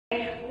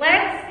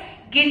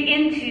get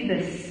into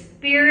the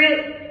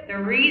spirit, the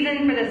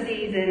reason for the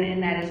season,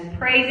 and that is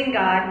praising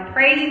God,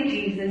 praising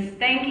Jesus,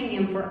 thanking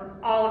Him for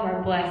all of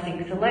our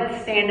blessings. So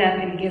let's stand up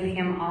and give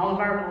Him all of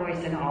our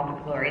voice and all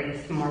the glory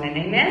this morning.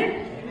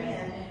 Amen?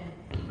 Amen.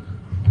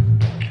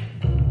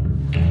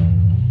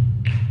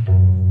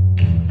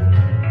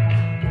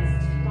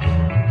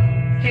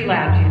 Too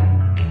loud, Jim.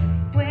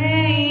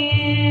 Way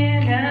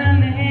in a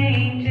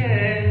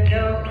manger,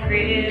 no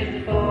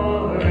crib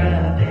for a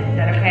bed. Is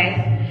that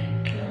okay?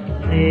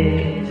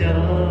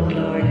 Little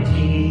Lord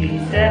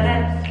Jesus,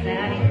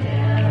 bowing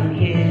down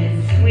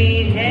His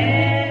sweet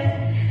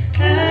head,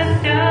 the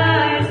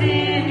stars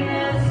in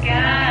the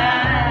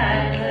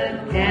sky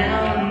looked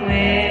down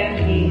where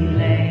He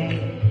lay.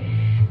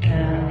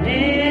 The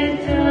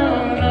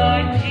little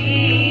Lord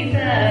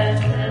Jesus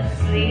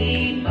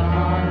asleep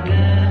on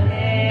the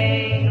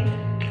hay.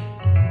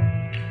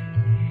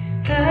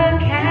 The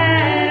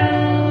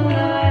cattle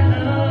are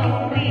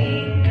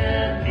lowing, the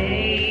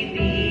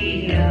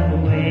baby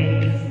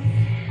awaits,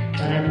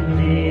 but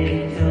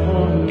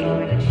little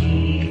Lord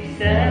Jesus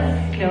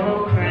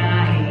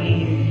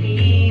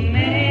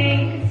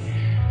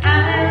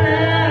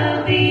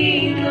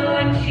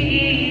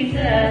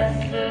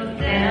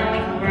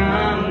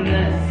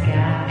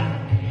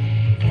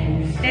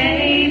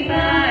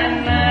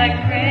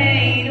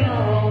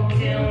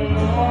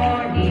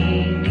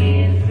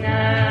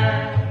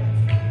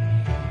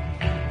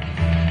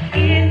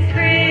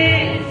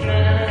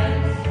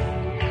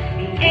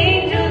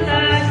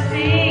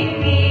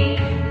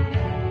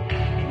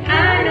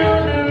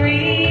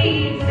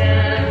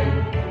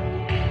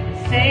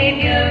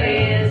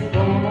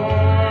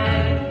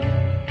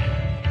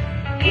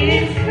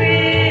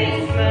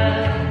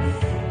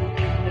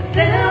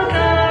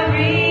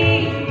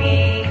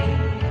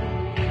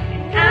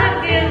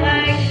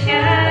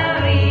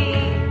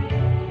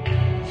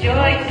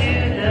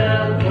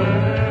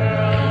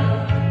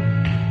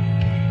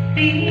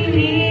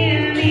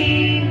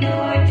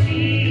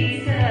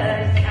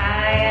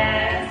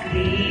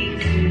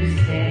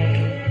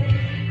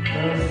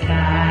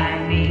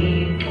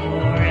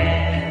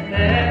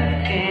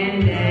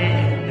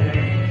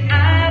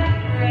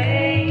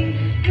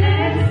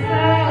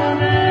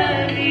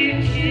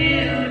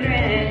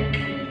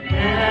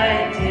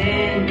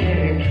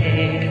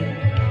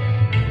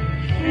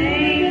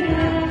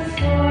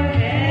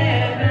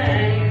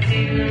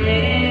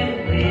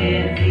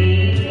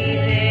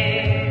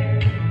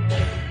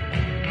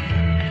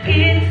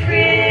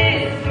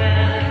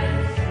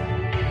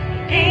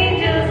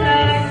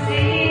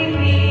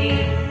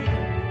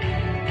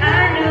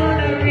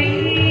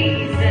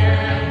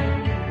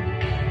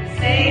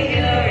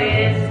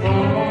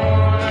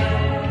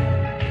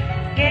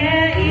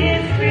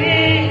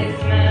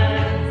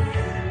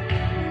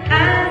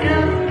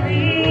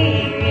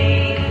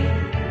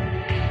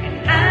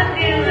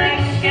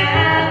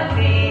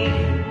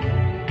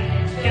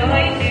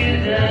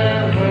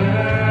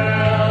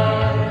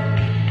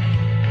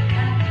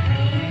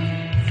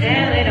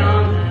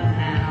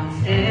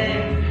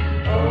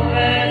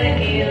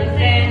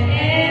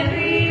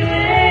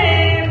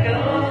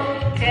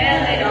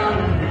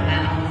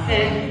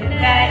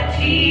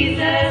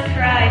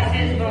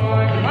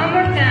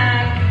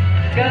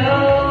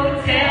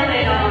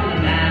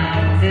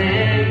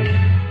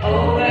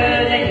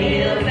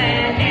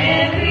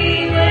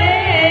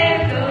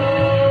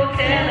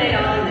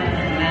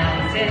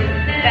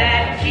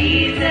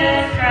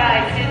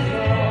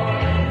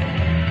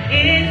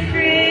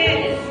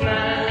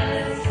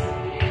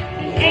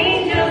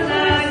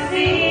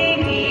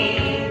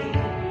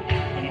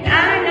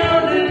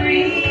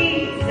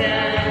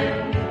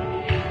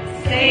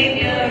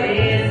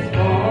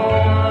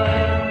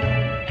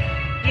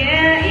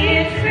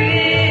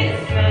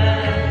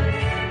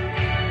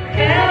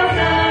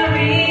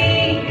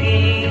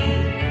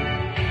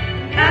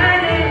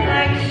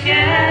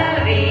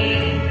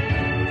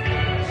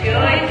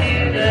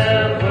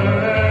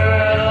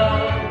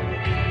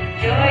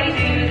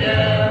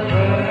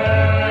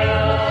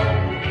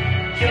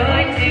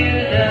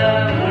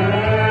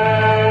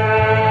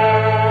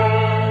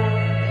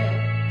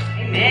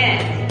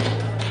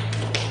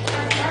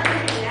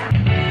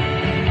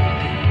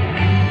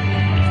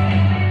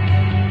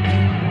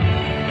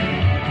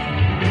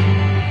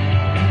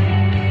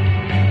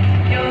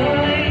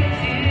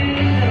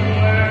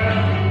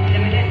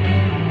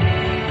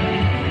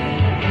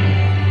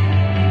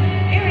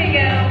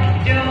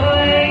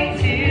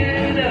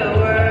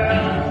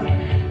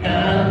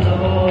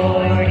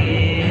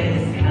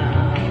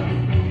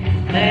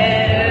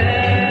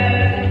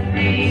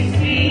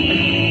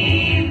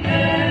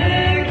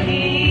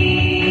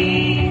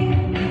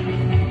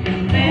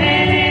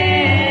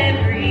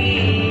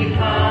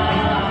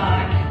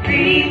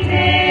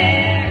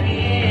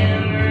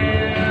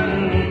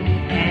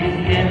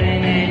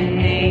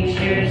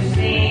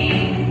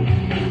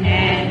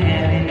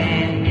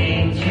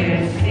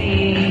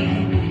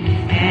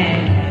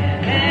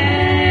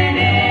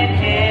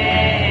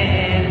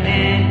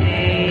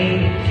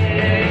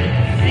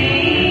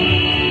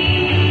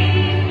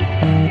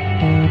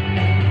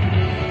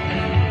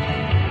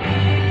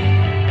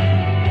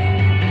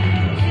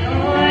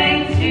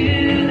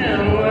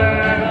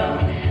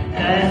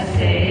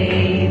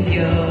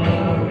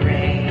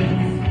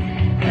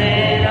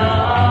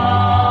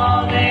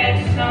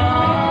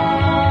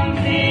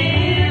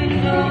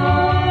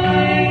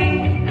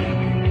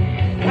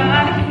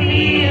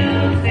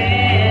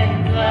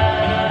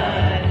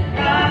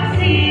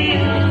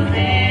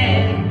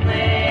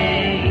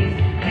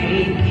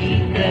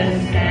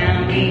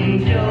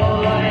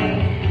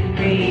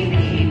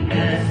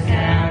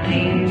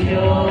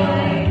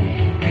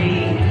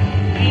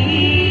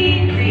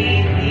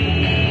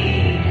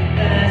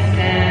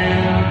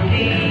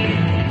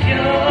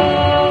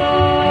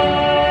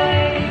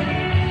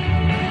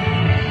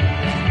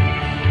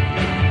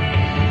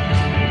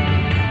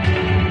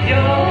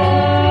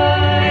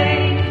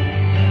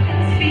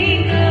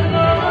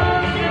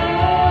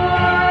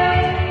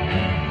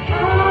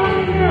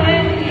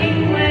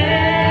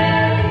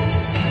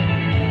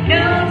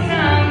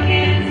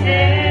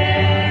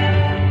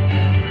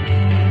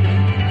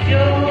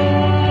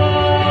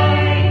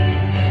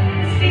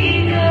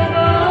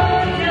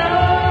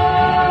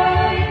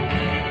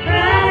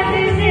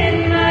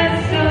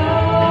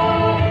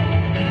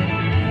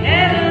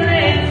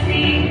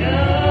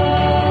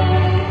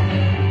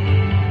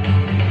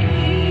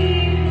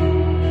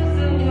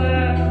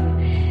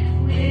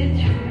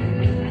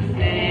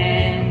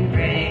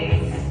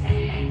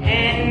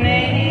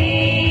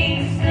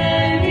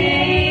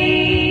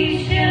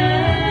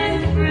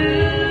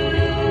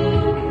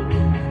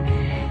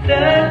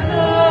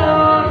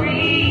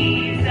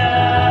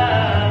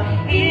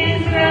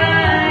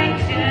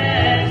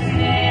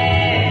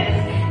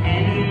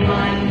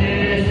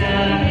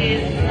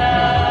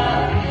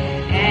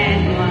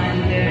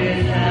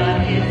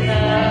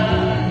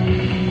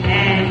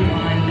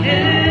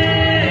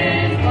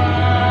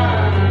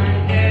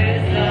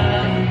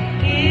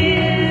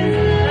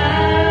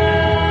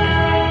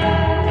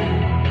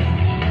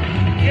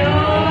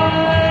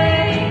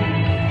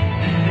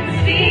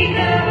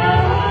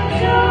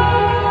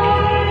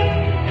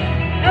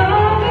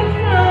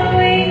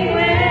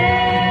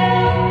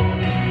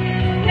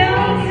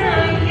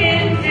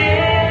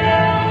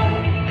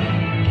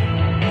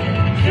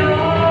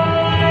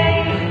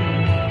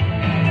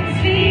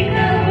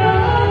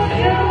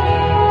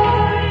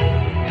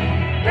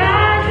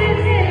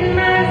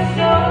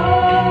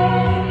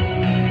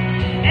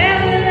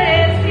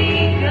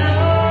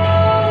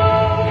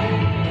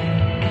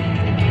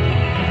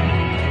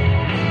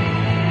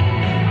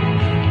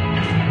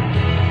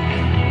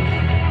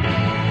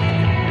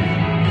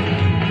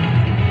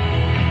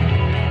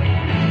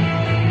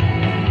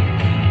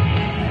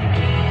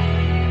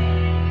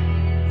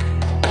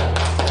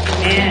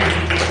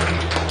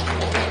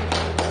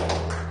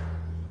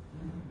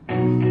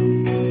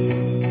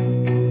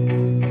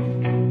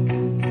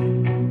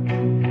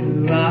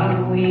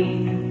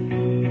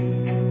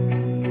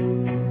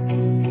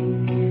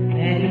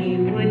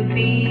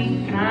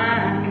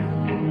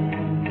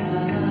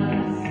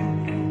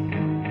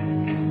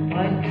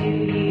What do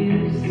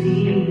you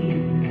see?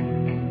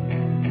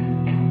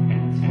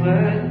 It's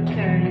worth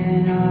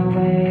turning our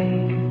way.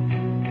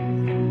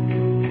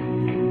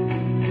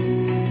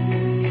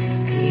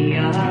 We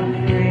are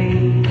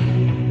afraid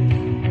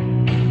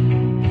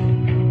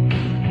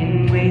in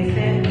ways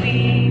that we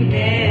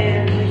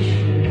never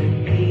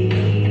should be.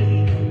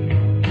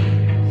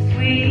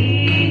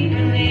 Sweet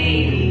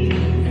release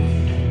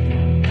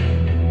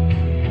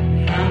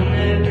from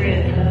the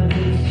grip of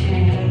these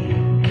chains.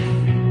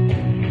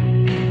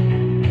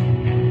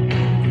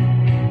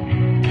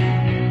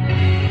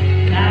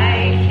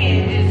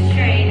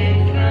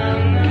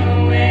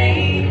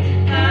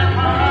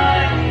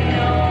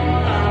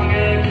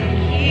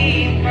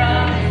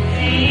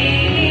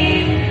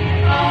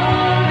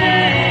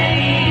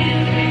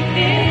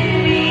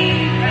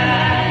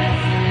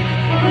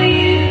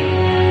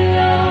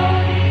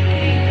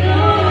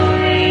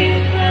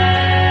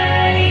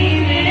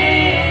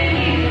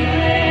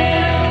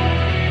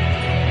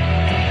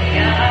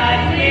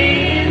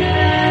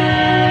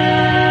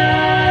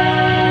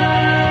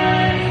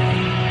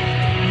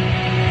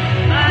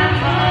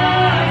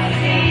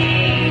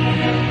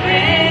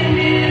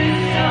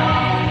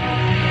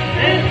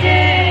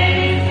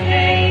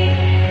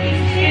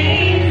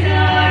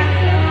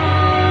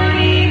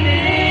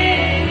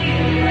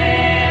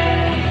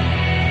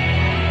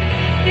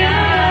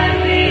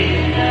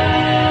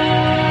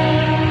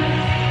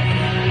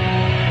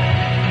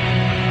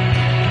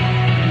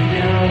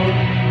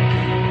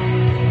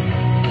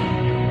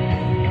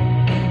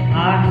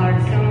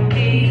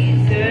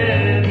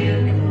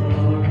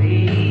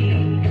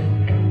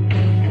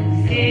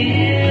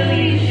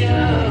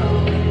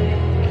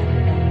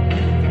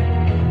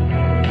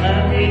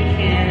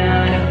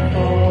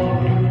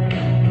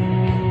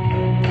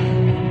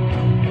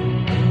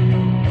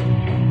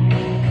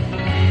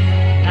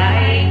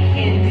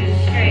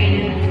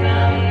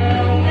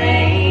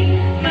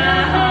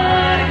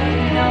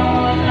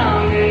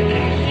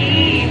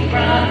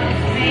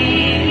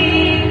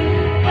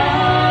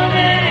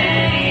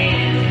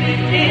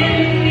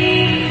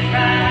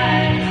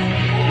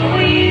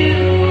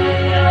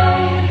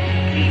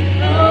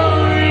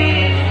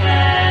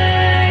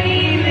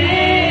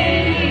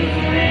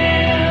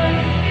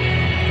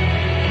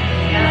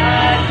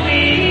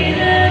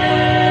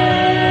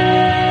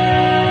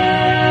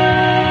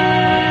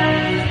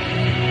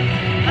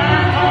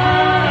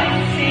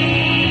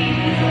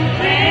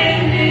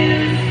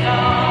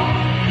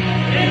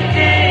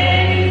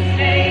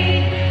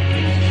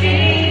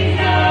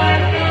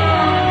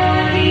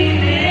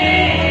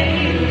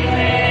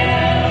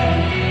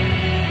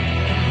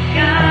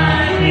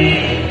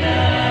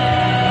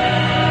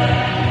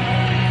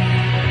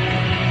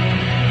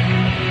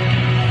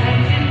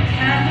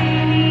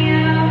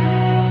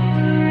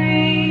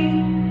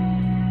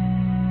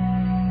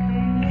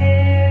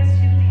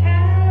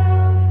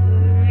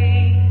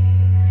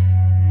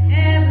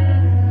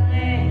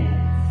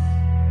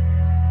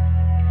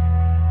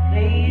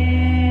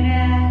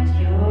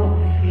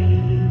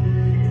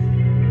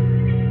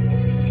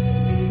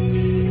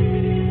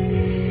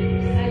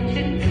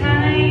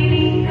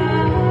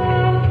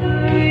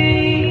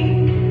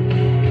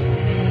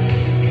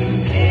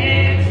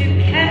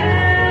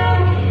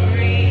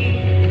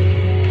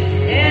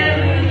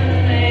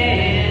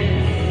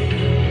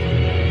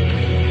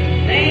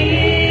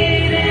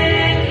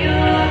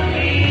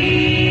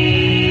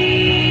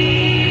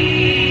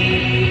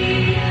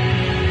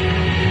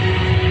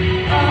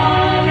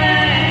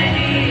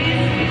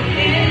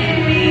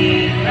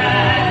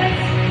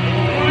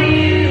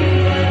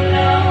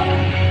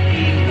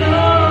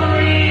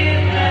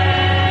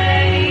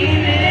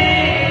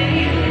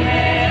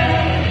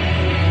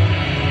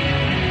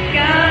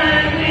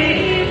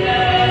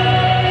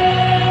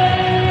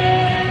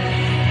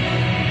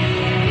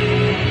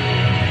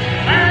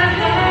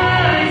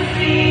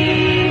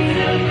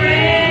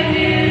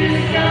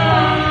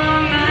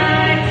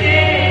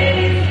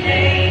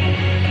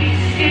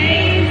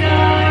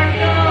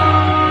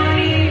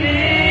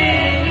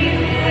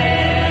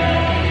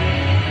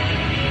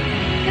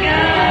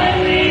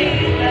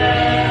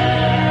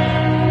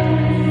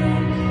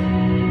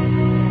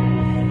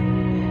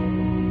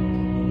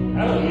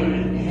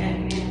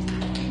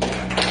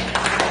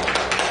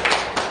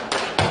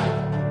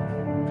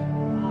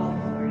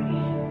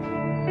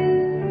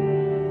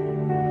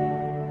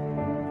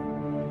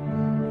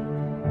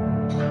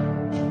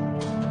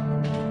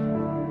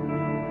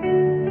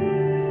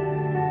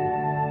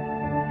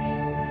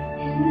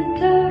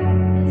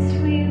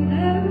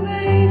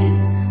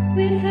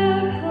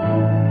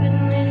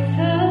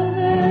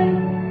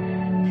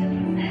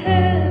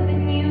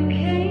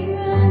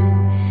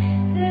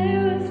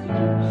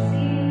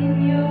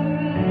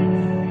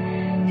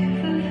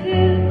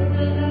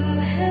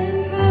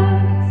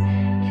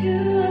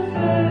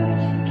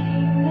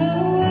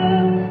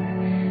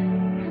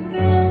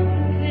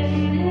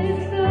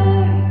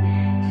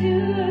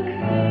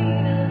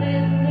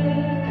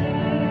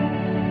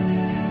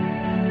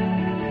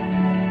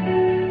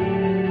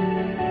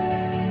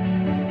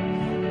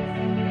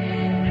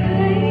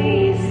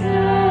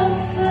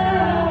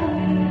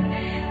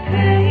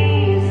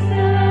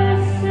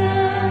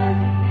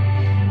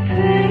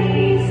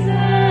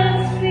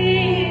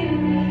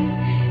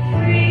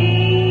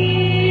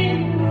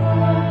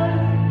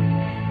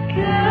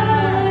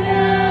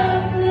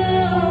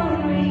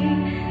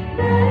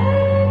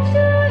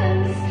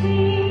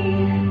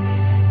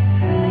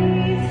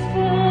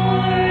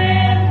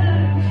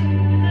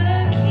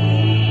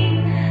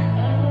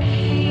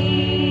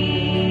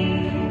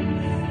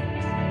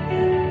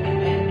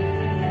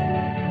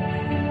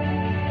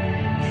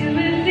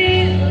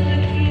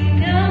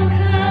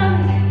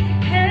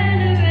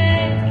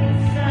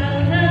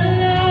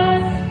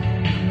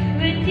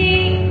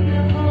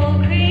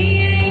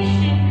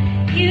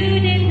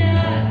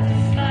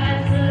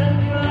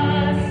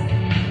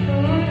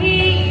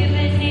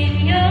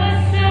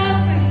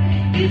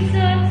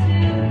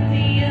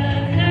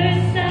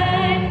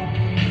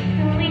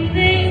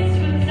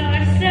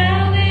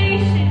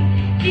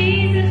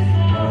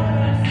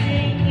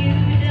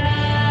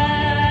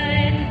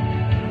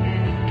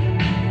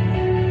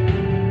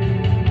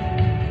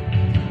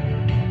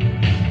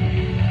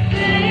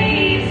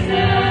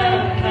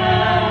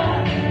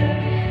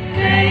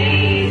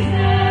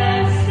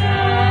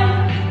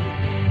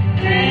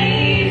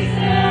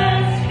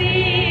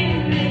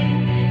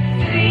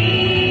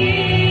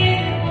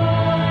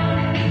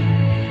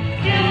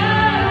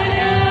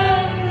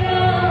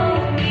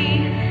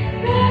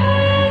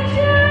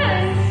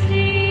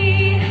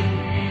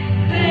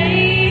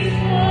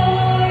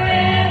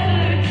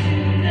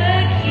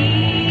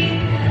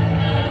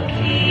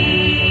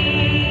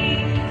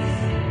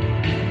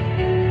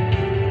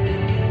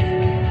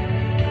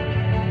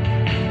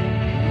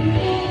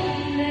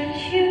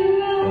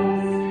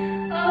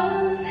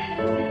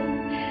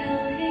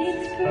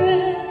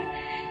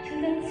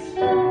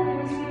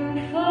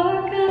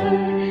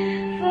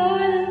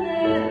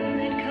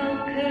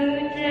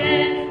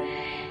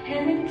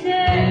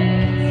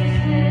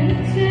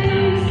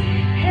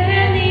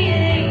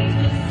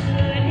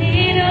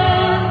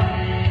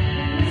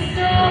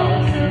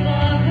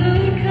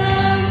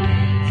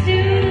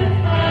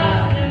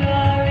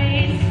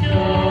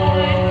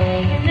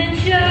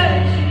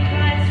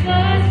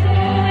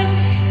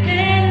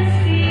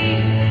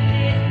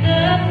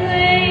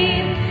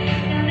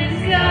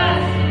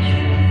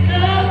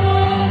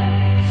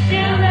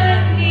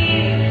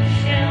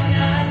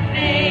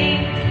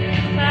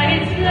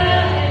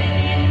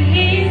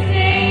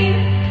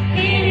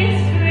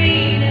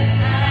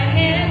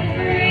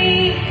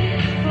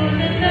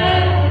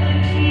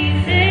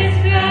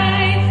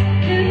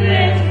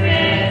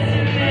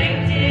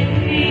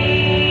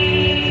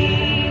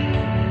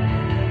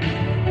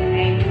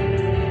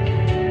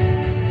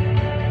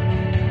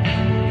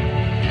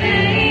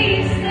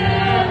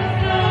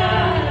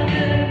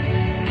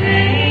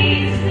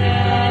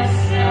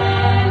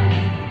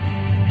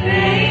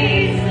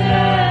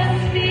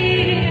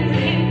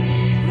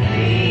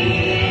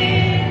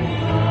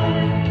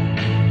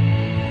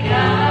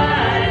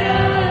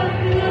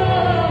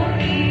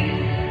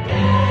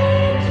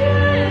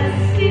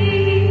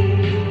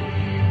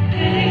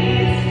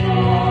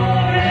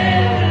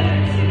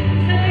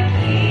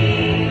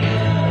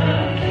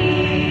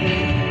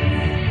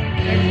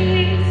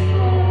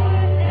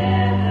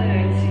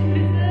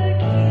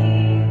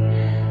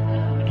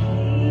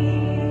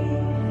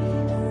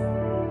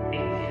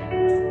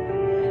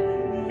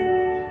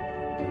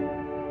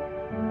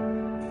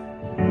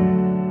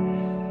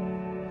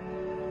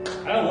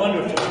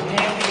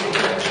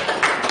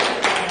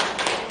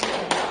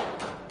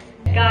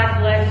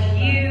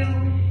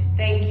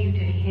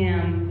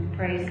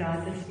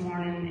 God this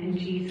morning. In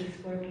Jesus,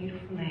 what a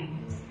beautiful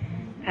name.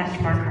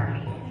 Pastor Mark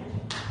Harvey.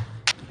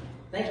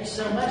 Thank you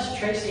so much,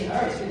 Tracy and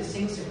Art. It's good to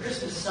sing some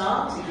Christmas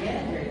songs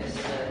again here.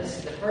 This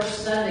is the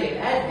first Sunday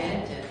of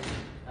Advent, and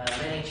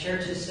many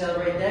churches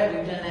celebrate that.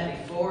 We've done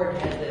that before and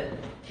had the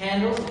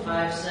candles, the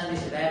 5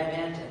 Sundays of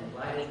Advent, and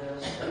lighted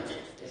those. So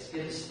it's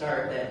good to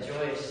start that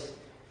joyous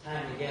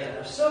time together.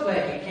 I'm so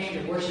glad you came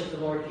to worship the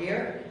Lord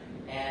here.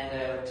 And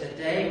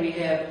today we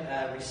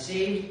have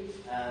received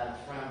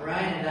from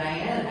Brian and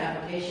Diane an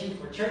application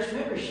for church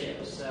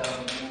membership. So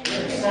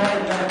we're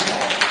excited about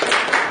that.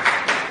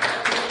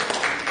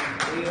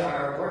 We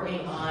are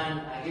working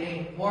on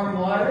getting warm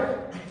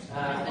water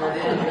for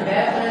them to be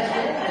baptized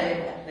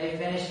in. They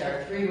finished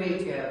our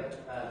 3-week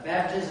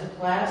baptism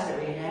class that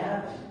we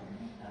have.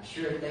 I'm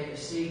sure that they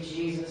receive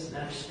Jesus and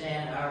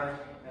understand our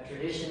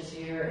traditions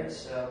here. And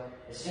so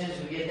as soon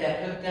as we get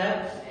that hooked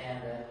up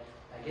and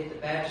get the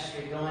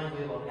baptistry going,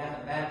 we will have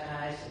them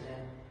baptized and then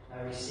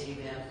receive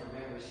them for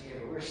members here.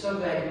 But we're so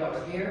glad you all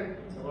are here.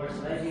 The Lord's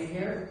led you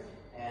here.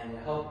 And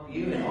I hope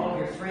you and all of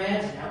your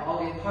friends and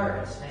all the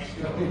apartments next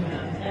door will come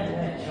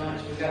and join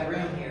us. We've got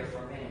room here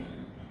for many.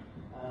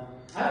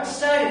 I'm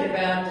excited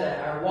about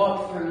our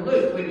walk through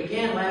Luke. We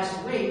began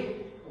last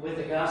week with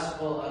the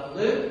Gospel of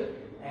Luke,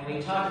 and we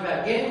talked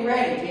about getting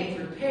ready, being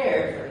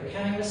prepared for the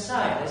coming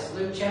Messiah. That's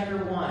Luke chapter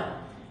 1,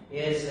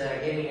 is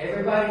getting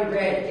everybody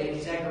ready,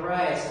 getting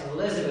Zacharias and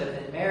Elizabeth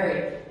and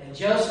Mary and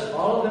Joseph,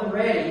 all of them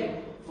ready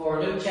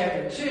for Luke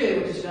chapter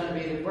 2, which is going to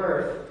be the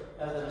birth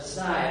of the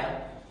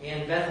Messiah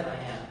in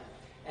Bethlehem.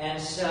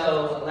 And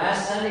so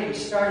last Sunday we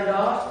started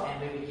off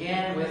and we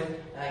began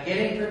with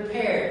getting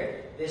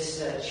prepared.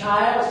 This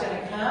child is going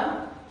to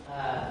come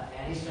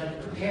and he's going to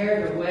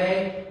prepare the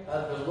way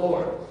of the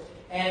Lord.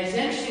 And it's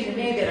interesting to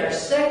me that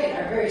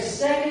our very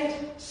second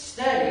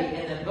study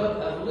in the book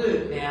of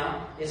Luke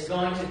now is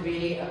going to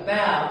be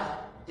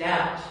about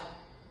doubt.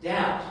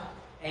 Doubt.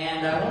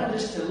 And I wanted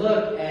us to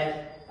look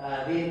at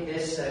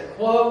this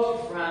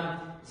quote from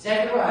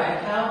Zechariah,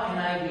 "How can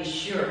I be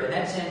sure?" And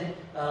that's in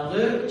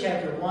Luke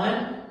chapter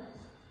 1.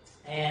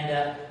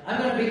 And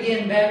I'm going to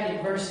begin back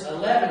in verse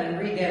 11 and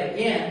read that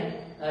again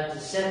to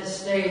set the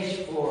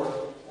stage for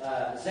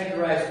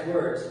Zechariah's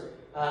words.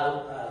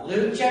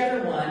 Luke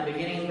chapter 1,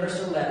 beginning in verse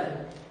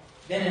 11.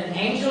 "Then an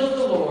angel of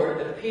the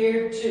Lord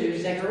appeared to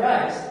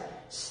Zacharias,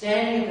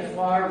 standing at the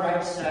far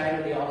right side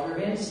of the altar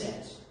of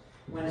incense.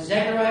 When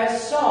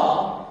Zacharias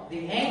saw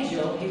the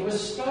angel, he was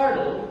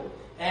startled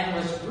and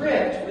was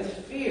gripped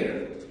with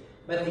fear.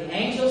 But the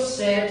angel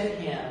said to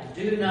him,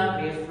 'Do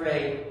not be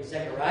afraid,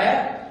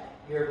 Zechariah.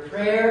 Your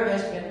prayer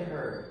has been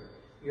heard.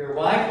 Your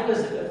wife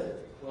Elizabeth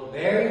will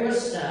bear you a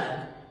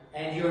son,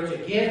 and you are to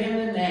give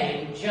him the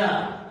name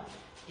John.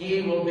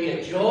 He will be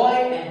a joy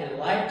and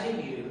delight to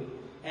you,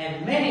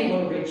 and many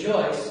will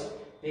rejoice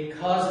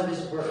because of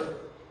his birth.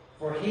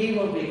 For he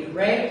will be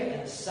great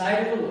in the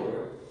sight of the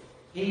Lord.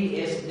 He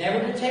is never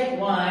to take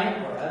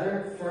wine or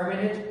other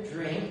fermented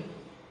drink,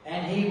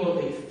 and he will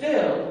be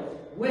filled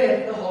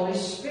with the Holy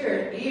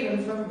Spirit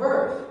even from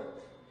birth.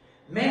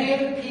 Many of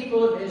the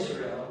people of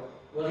Israel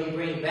will he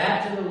bring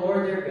back to the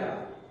Lord their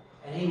God,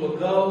 and he will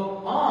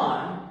go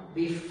on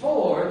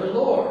before the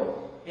Lord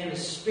in the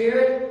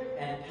spirit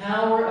and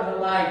power of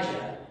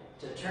Elijah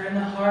to turn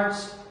the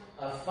hearts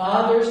of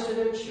fathers to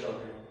their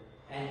children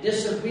and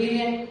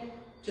disobedient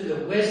to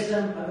the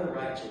wisdom of the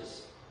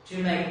righteous, to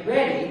make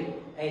ready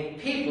a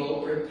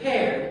people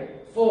prepared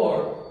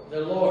for the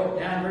Lord."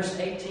 Now in verse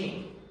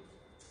 18.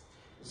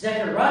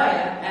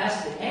 Zechariah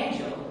asked the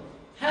angel,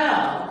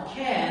 "How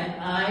can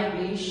I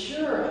be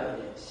sure of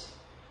this?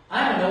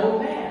 I'm an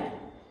old man.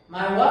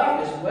 My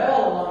wife is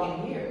well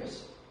along in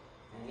years."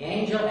 And the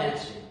angel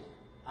answered,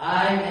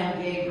 "I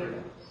am Gabriel.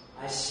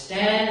 I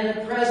stand in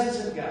the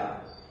presence of God,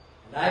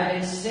 and I've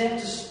been sent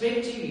to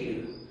speak to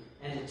you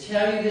and to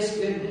tell you this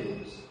good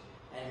news.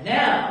 And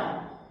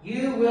now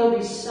you will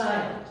be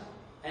silent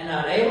and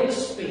not able to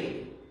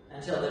speak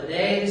until the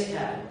day this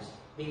happens,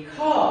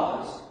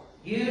 because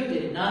you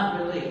did not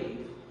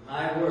believe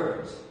my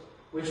words,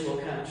 which will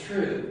come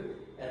true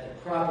at the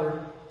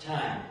proper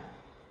time."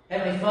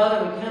 Heavenly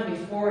Father, we come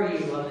before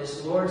you on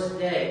this Lord's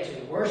Day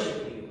to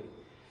worship you.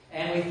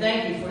 And we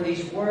thank you for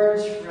these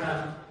words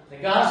from the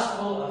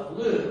Gospel of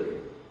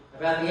Luke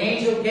about the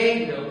angel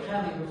Gabriel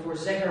coming before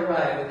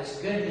Zechariah with this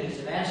good news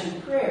of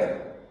answered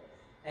prayer.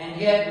 And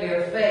yet we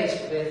are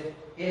faced with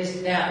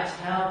his doubts.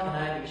 How can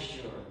I be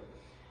sure?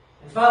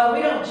 And Father,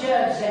 we don't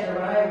judge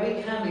Zechariah.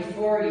 We come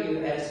before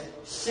you as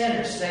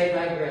sinners saved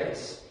by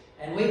grace.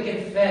 And we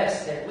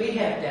confess that we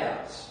have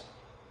doubts.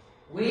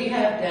 We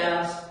have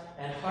doubts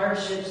and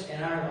hardships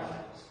in our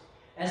lives.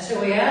 And so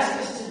we ask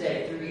us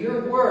today, through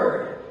your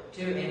word,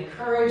 to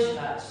encourage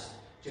us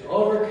to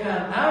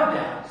overcome our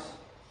doubts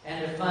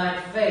and to find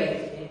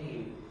faith in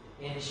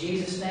you. In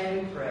Jesus' name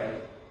we pray.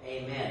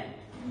 Amen.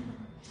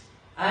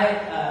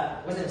 I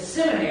was in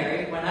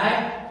seminary when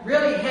I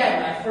really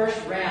had my first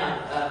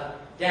round of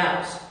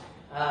doubts.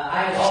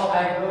 I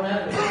had grown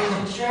up in a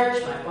Christian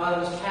church. My father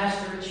was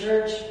pastor of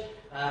church.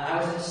 I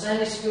was in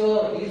Sunday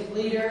school, a youth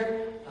leader.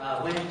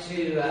 Went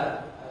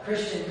to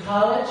Christian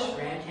college,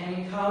 Grand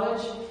Canyon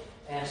College,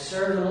 and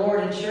served the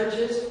Lord in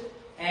churches.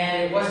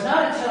 And it was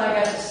not until I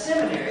got to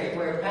seminary,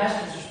 where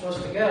pastors are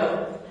supposed to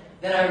go,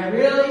 that I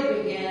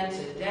really began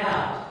to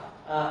doubt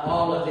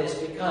all of this,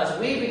 because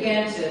we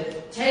began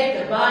to take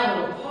the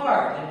Bible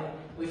apart, and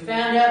we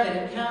found out that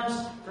it comes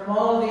from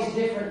all of these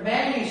different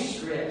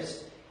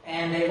manuscripts,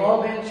 and they've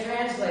all been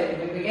translated.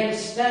 We began to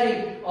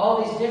study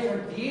all these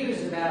different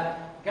views about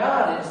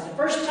God, and it's the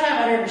first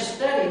time I'd ever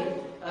studied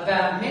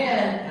about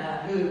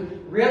men who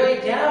really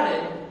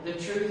doubted the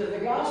truth of the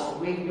gospel.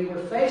 We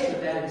were faced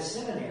with that in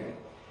seminary.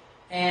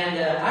 And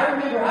I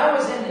remember I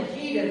was in the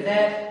heat of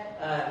that,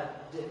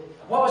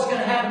 what was going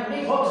to happen to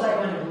me, what was I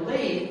going to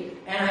believe,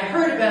 and I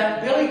heard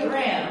about Billy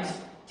Graham's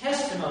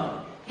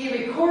testimony. He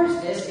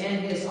records this in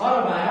his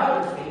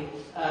autobiography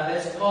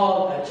that's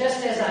called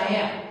Just As I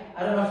Am.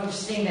 I don't know if you've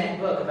seen that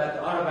book about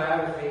the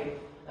autobiography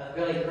of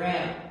Billy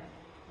Graham.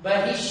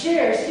 But he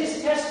shares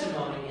his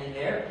testimony in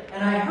there,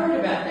 and I heard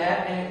about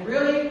that, and it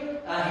really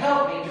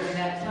helped me during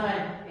that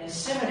time in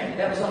seminary.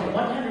 That was only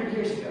 100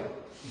 years ago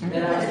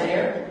that I was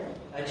there.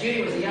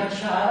 Judy was a young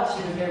child.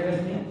 She was there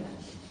with me.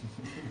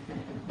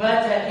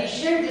 But he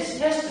shared this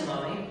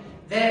testimony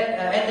that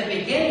at the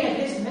beginning of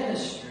his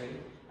ministry,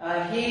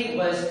 he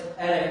was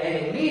at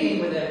a meeting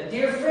with a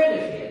dear friend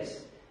of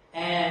his.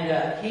 And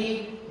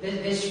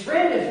this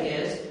friend of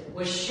his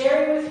was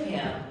sharing with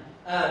him,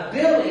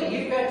 Billy,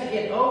 you've got to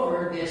get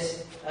over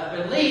this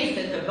belief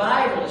that the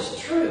Bible is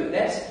true.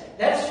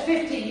 That's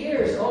 50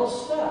 years old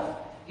stuff.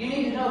 You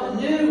need to know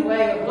the new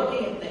way of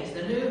looking at things,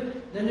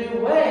 the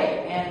new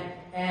way.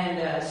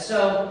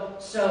 So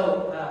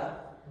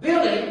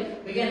Billy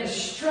began to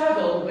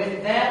struggle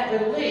with that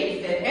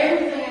belief that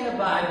everything in the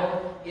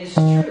Bible is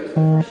true for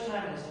the first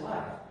time in his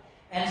life.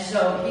 And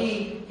so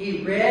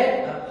he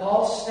read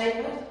Paul's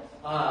statement,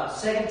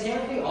 2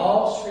 Timothy,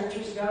 all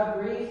scriptures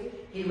God breathed.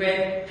 He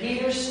read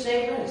Peter's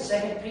statement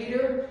in 2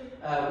 Peter,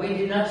 we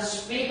did not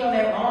speak on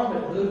their own,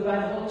 but moved by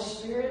the Holy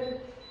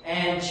Spirit.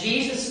 And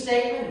Jesus'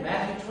 statement in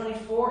Matthew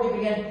 24, he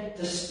began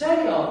to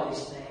study all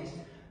these things.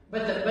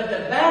 But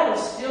the battle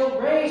still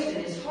raised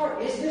in his heart.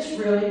 Is this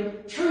really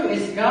true?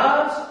 Is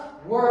God's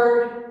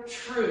Word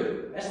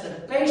true? That's the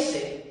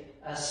basic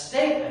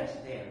statement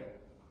there.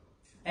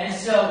 And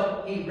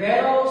so he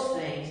read all those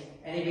things,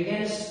 and he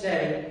began to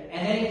study,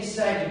 and then he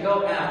decided to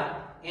go out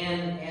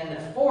in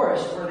the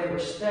forest where they were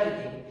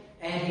studying,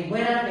 and he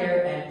went out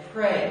there and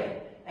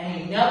prayed, and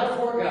he knelt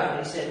before God,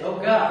 and he said, "Oh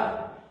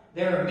God,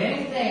 there are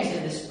many things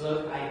in this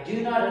book I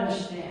do not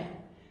understand.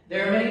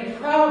 There are many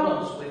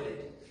problems with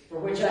it for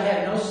which I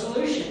have no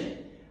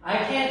solution. I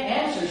can't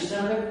answer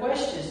some of the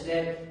questions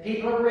that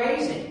people are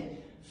raising.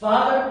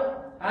 Father,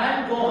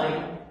 I'm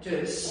going to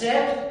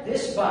accept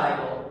this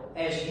Bible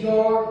as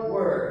your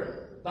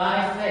word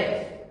by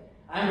faith.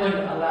 I'm going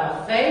to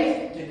allow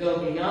faith to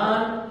go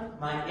beyond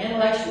my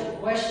intellectual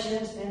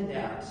questions and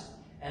doubts.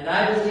 And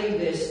I believe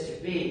this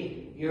to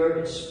be your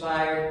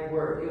inspired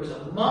word." It was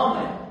a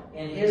moment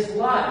in his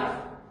life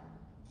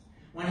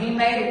when he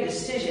made a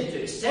decision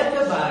to accept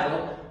the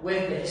Bible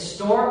with the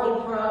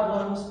historical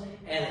problems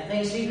and the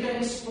things he couldn't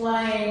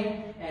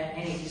explain,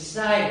 and he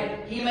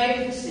decided, he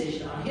made a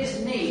decision on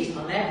his knees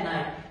on that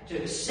night to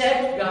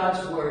accept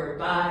God's word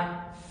by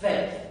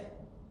faith.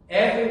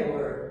 Every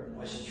word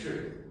was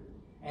true.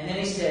 And then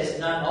he says,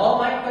 not all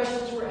my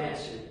questions were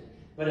answered,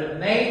 but a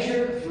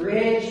major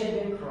bridge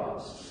had been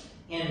crossed.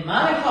 In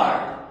my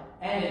heart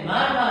and in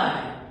my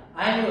mind,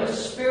 I knew a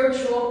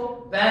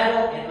spiritual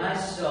battle in my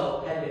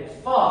soul had been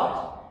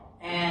fought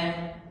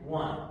and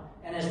won.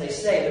 And as they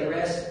say, the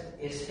rest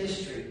is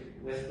history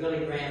with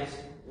Billy Graham's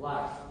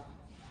life.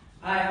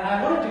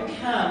 I wanted to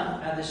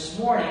come this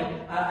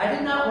morning. I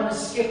did not want to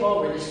skip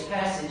over this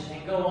passage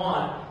and go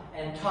on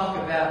and talk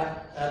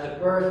about the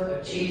birth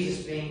of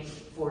Jesus being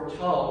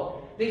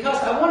foretold,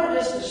 because I wanted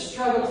us to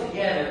struggle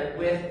together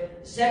with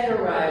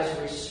Zechariah's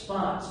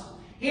response.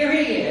 Here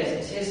he is.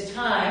 It's his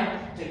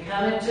time to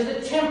come into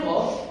the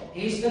temple.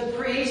 He's the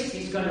priest.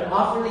 He's going to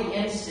offer the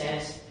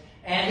incense.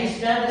 And he's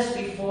done this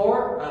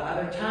before,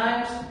 other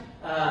times.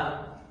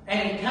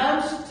 And he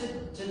comes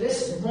to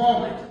this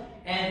moment,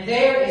 and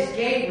there is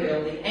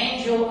Gabriel, the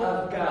angel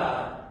of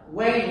God,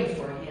 waiting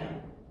for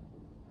him.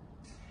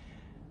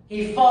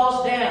 He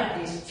falls down.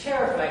 He's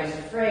terrified. He's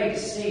afraid to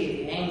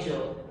see the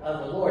angel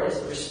of the Lord. It's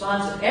the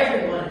response of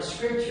everyone in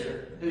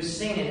Scripture who's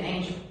seen an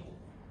angel.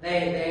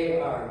 They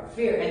are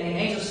fear. And the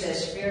angel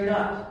says, "Fear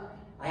not.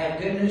 I have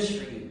good news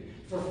for you.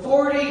 For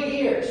 40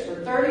 years, for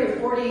 30 or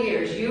 40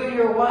 years, you and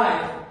your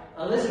wife,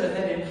 Elizabeth,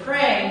 have been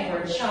praying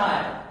for a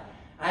child.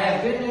 I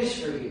have good news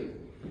for you.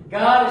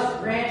 God is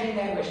granting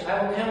that wish.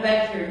 I will come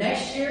back here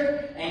next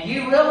year, and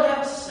you will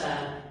have a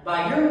son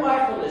by your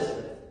wife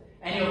Elizabeth,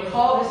 and you'll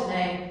call his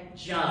name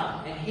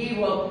John, and he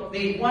will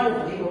be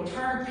wonderful. He will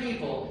turn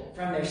people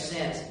from their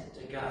sins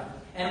to God."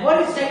 And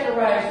what is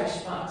Zechariah's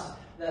response?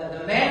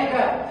 The man of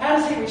God, how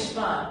does he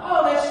respond?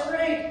 "Oh, that's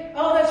great.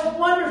 Oh, that's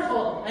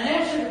wonderful. An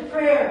answer to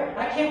prayer.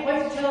 I can't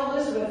wait to tell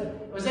Elizabeth."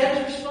 Was that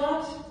his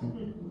response?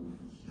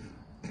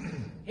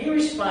 He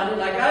responded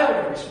like I would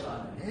have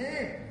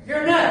responded.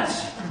 "You're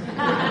nuts."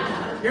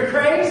 You're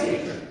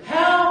crazy.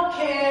 How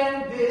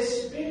can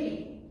this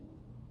be?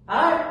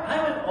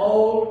 I'm an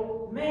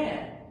old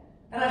man.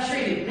 And I'm sure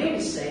he didn't mean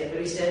to say it,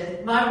 but he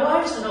said, my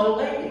wife's an old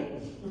lady.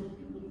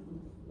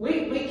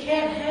 We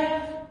can't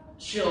have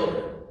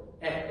children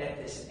at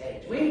this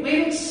age.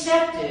 We've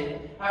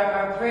accepted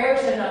our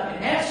prayers have not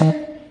been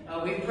answered.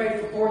 We've prayed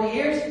for 40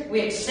 years.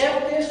 We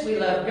accept this. We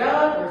love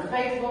God. We're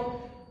faithful.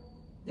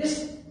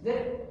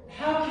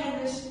 How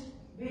can this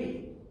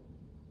be?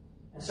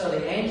 And so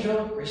the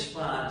angel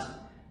responds.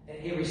 And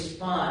he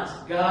responds,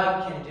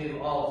 God can do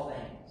all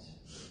things.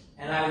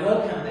 And I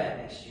will come back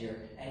next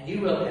year, and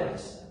you will have a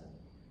son.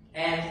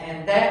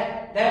 And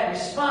that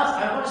response,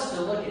 I want us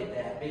to look at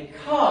that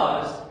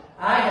because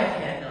I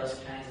have had those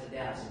kinds of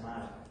doubts in my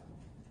life.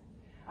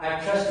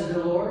 I've trusted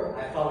the Lord.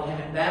 I followed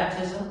Him in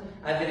baptism.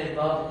 I've been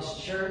involved in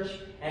His church.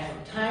 And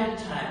from time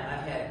to time,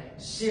 I've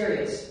had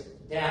serious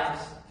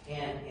doubts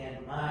in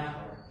my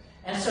heart.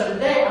 And so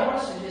today, I want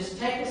us to just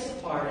take this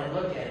apart and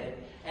look at it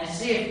and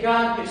see if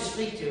God could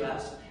speak to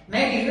us.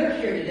 Maybe you're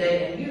here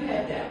today and you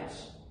have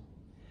doubts.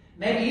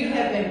 Maybe you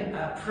have been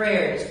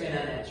prayer that's been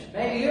unanswered.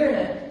 Maybe you're in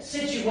a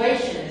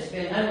situation that's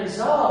been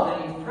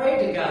unresolved and you've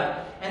prayed to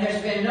God and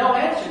there's been no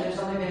answer. There's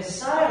only been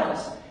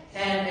silence.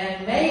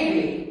 And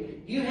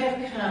maybe you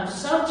have come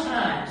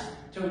sometimes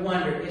to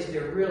wonder, is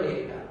there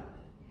really a God?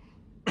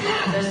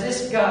 Does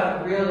this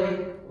God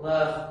really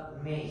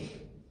love me?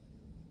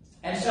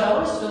 And so I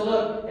want us to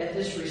look at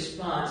this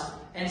response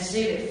and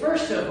see that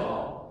first of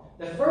all,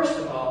 the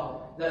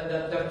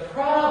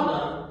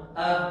problem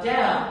of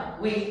doubt,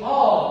 we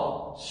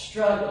all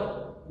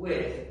struggle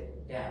with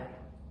doubt.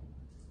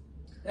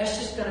 That's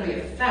just going to be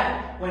a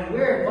fact. When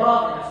we're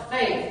involved in a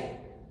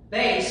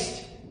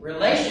faith-based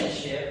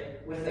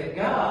relationship with a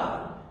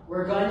God,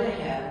 we're going to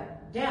have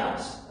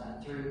doubts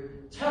through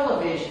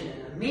television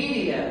and the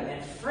media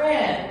and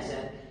friends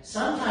and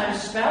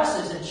sometimes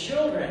spouses and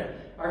children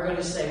are going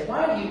to say,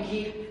 why do you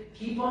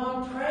keep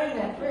on praying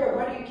that prayer?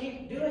 Why do you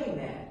keep doing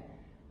that?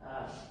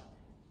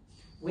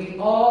 We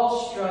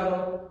all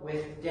struggle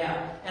with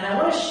doubt. And I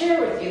want to share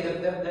with you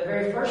the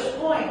very first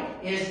point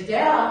is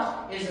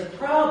doubt is a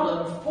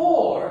problem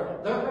for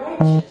the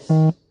righteous.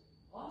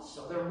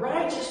 Also, the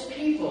righteous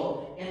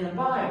people in the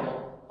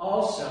Bible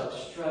also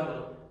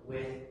struggle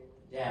with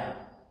doubt.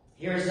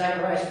 Here's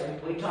Zacharias.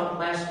 We talked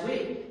last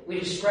week. We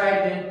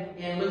described him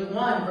in Luke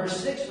 1,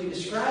 verse 6. We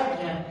described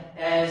him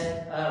as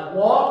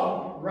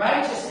walking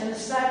righteous in the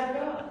sight of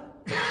God.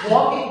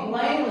 Walking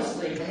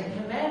blamelessly in the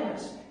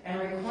commandments and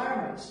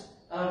requirements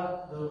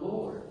of the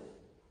Lord.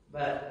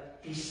 But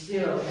he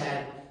still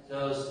had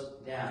those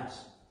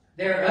doubts.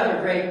 There are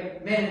other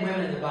great men and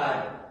women in the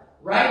Bible.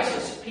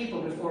 Righteous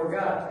people before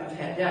God who've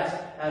had doubts.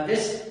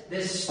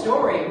 This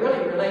story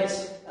really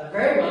relates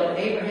very well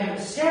to Abraham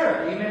and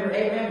Sarah. Do you remember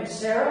Abraham and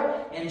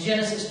Sarah in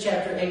Genesis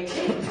chapter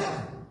 18?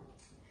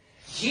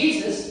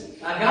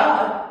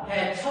 God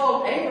had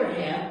told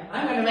Abraham,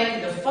 I'm going to make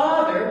you the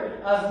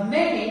father of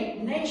many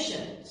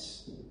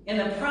nations in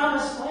the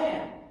promised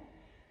land.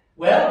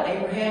 Well,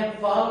 Abraham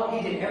followed.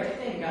 He did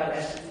everything God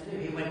asked him to do.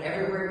 He went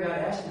everywhere God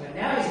asked him. And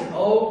now he's an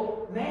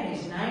old man.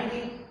 He's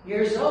 90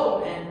 years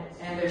old. And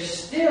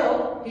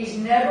he's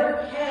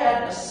never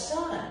had a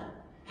son.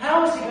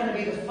 How is he going to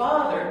be the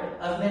father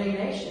of many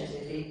nations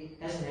if he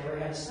has never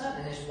had a son?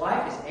 And his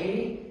wife is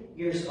 80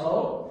 years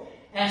old.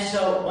 And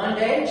so one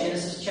day,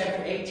 Genesis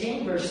chapter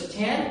 18, verse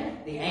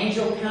 10, the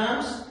angel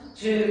comes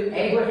to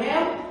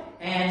Abraham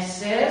and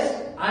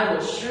says, I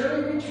will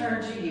surely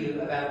return to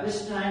you about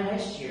this time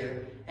next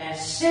year, and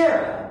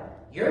Sarah,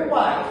 your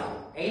wife,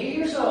 80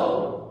 years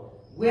old,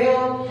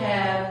 will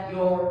have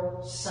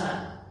your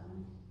son.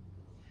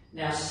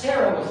 Now,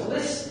 Sarah was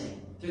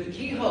listening through the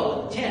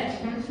keyhole of the tent.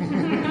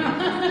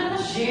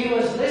 She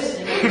was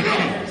listening at the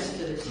entrance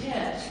to the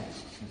tent.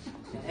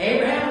 And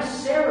Abraham and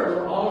Sarah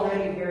were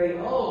already very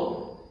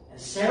old,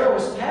 and Sarah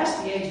was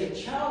past the age of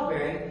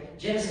childbearing,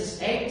 Genesis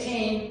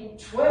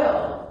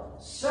 18:12.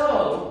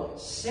 So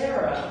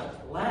Sarah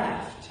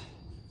laughed.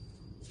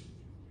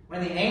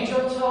 When the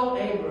angel told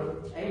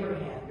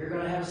Abraham, you're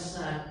going to have a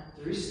son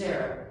through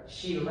Sarah,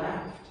 she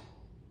laughed.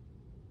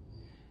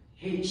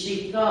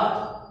 She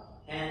thought,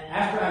 and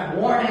after I'm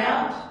worn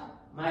out,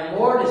 my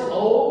Lord is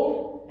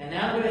old, and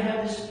now I'm going to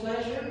have this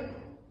pleasure.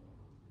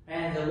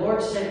 And the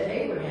Lord said to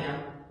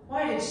Abraham,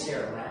 why did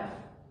Sarah laugh?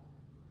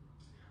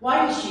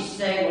 Why did she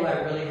say, will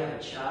I really have a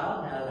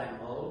child now that I'm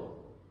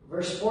old?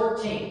 Verse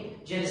 14,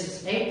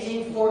 Genesis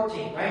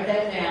 18:14. Write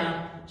that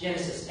down.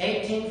 Genesis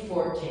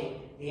 18:14.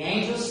 The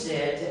angel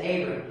said to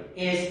Abram,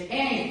 is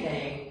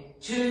anything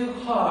too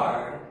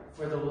hard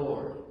for the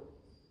Lord?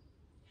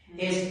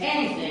 Is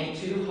anything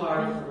too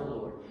hard for the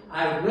Lord?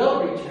 I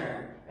will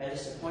return at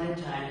this appointed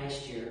time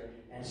next year,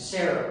 and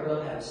Sarah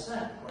will have a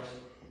son. Of course,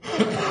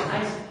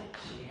 Isaac.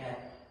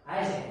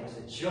 Isaac was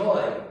a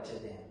joy to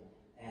them.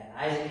 And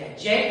Isaac had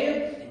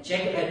Jacob, and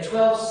Jacob had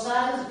 12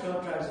 sons, the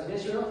 12 tribes of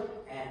Israel,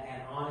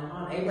 and on and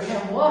on.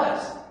 Abraham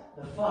was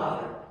the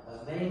father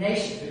of many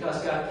nations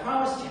because God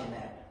promised him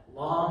that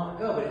long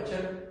ago, but it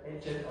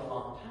took a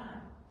long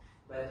time.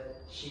 But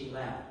she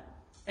laughed.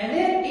 And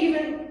then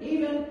even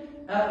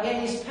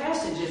in these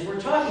passages, we're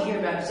talking here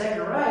about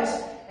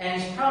Zacharias,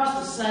 and he's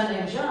promised a son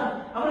named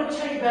John. I want to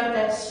tell you about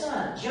that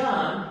son.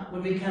 John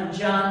would become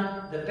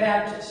John the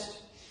Baptist.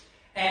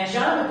 And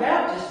John the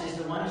Baptist is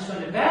the one who's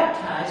going to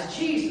baptize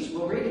Jesus.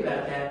 We'll read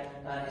about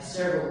that in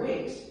several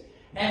weeks.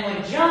 And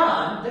when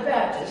John the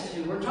Baptist,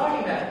 who we're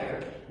talking about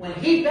here, when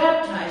he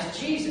baptized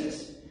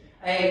Jesus,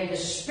 the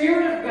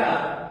Spirit of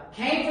God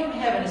came from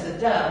heaven as a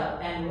dove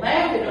and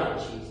landed on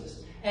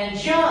Jesus. And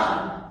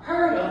John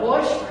heard a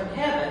voice from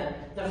heaven.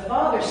 The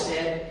Father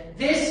said,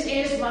 "This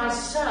is my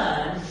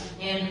Son,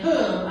 in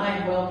whom I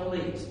am well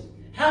pleased."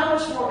 How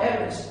much more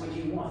evidence would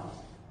you want?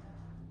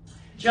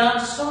 John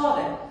saw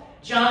that.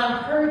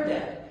 John heard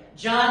that.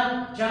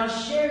 John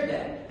shared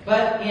that.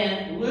 But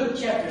in Luke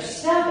chapter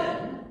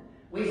 7,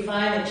 we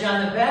find that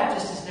John the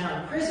Baptist is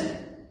now in prison.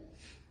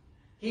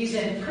 He's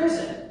in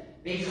prison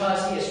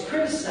because he has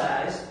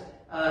criticized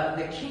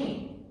the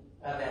king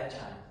of that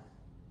time.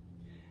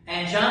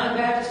 And John the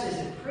Baptist is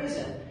in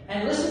prison.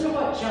 And listen to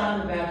what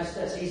John the Baptist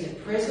does. He's in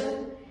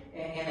prison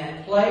in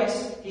that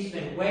place. He's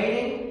been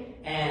waiting.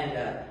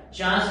 And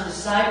John's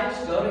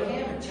disciples go to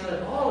him and tell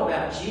him all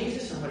about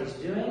Jesus and what he's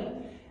doing.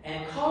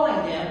 And calling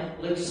them,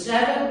 Luke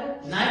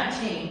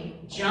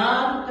 7:19,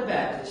 John the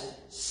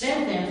Baptist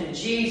sent them to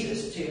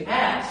Jesus to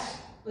ask.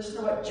 Listen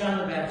to what John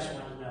the Baptist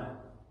wanted to know.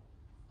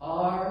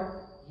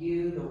 Are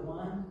you the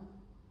one?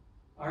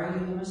 Are you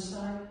the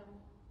Messiah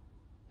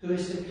who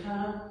is to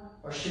come?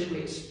 Or should we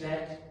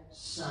expect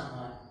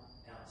someone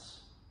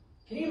else?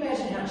 Can you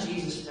imagine how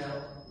Jesus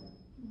felt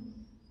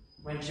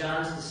when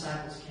John's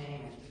disciples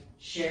came and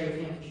shared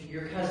with him,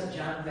 your cousin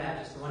John the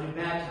Baptist, the one who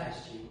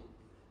baptized you?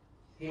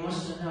 He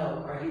wants to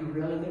know, are you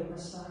really the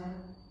Messiah?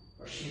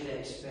 Or should they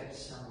expect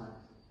someone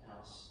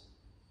else?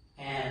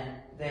 And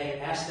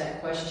they asked that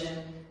question,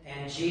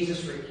 and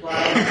Jesus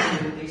replied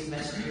to these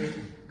messengers,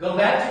 "Go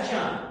back to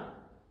John.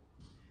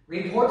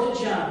 Report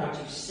to John what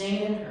you've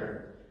seen and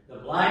heard. The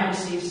blind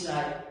receive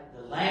sight,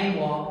 the lame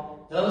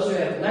walk, those who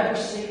have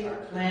leprosy are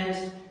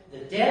cleansed, the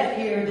deaf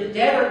hear, the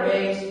dead are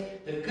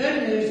raised, the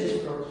good news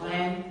is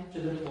proclaimed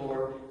to the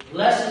poor.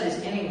 Blessed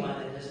is anyone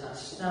that does not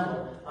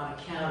stumble on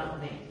account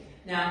of me."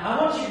 Now, I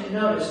want you to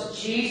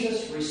notice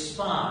Jesus'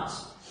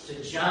 response to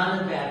John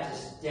the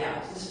Baptist's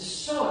doubts. This is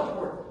so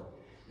important.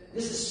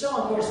 This is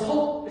so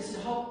important. It's the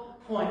whole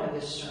point of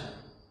this sermon.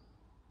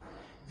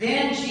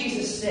 Then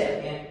Jesus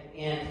said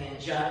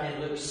in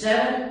Luke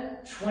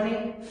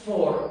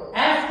 7:24,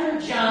 after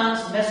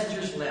John's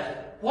messengers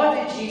left, what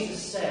did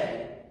Jesus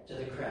say to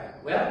the crowd?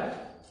 Well,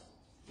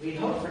 we'd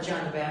hoped for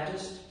John the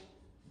Baptist,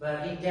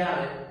 but he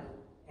doubted,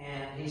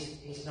 and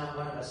he's not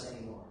one of us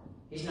anymore.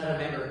 He's not a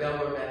member of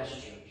Belvoir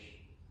Baptist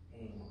Church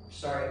anymore. I'm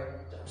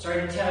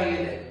sorry to tell you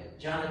that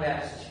John the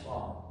Baptist has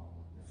fallen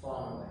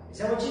away. Is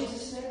that what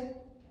Jesus said?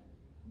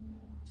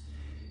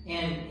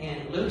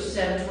 In Luke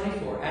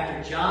 7:24,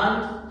 after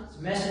John's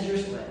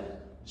messengers left,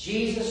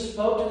 Jesus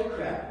spoke to the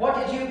crowd. What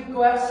did you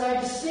go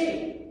outside to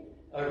see?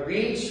 A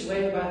reed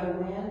swayed by the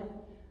wind?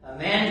 A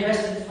man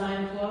dressed in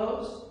fine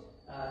clothes?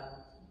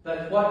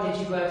 But what did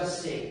you go out to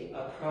see?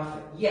 A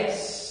prophet.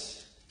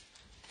 Yes,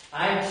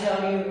 I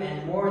tell you,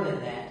 and more than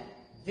that,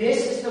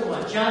 this is the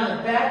one. John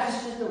the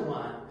Baptist is the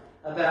one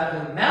about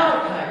whom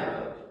Malachi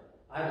wrote,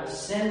 "I will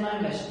send my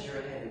messenger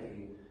ahead of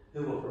you,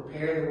 who will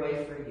prepare the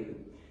way for you."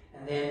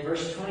 And then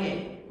verse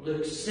 28,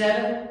 Luke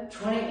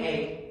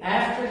 7:28,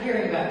 after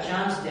hearing about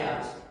John's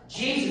doubts,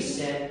 Jesus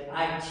said,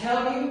 "I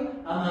tell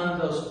you, among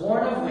those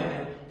born of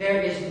women,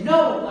 there is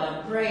no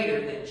one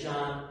greater than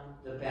John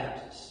the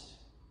Baptist."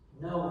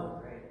 No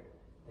one greater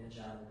than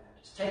John the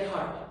Baptist. Take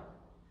heart.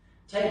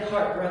 Take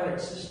heart, brother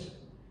and sister.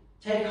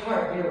 Take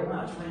heart, dear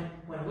ones.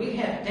 When we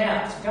have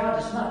doubts, God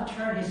does not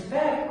turn his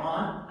back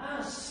on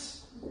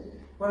us.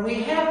 When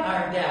we have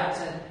our doubts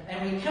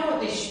and we come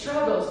with these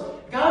struggles,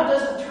 God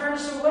doesn't turn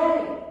us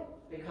away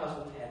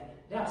because we've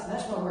had doubts. And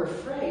that's why we're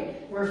afraid.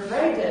 We're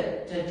afraid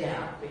to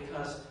doubt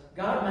because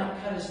God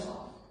might cut us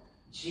off.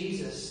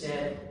 Jesus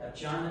said of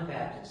John the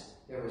Baptist,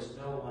 there was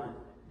no one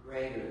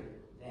greater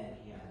than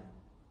him.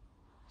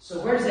 So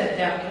where does that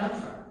doubt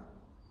come from?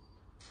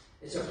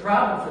 It's a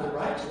problem for the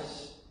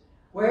righteous.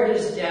 Where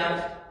does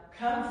doubt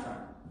come from?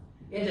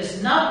 It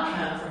does not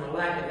come from a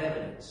lack of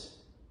evidence.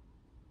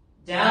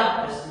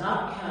 Doubt does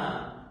not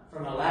come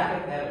from a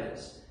lack of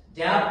evidence.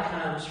 Doubt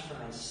comes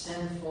from a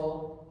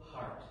sinful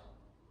heart.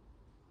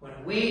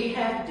 When we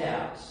have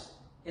doubts,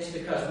 it's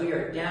because we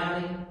are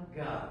doubting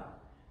God.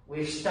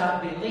 We've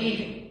stopped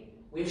believing.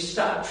 We've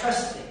stopped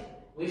trusting.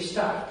 We've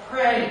stopped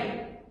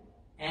praying.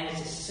 And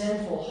it's a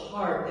sinful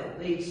heart that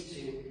leads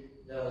to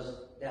those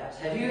doubts.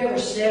 Have you ever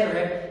said,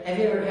 or have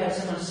you ever had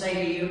someone say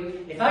to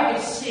you, if I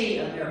could see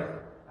a miracle,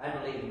 I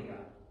believe in God.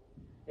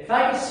 If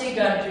I could see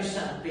God do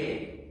something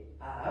big,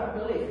 I would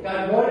believe. If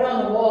God wrote it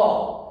on the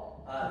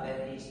wall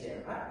that he's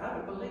there, I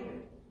would believe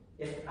it.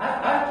 If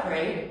I've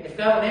prayed, if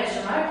God would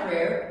answer my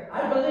prayer,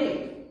 I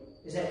believe.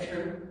 Is that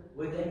true?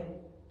 Would they?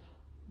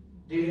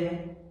 Do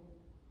they?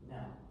 No.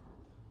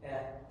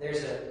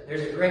 There's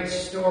a great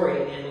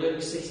story in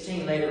Luke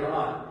 16 later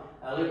on.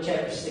 Luke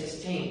chapter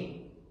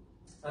 16.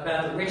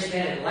 about the rich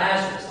man and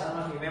Lazarus. I don't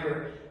know if you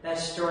remember that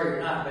story or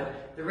not,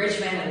 but the rich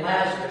man and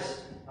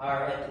Lazarus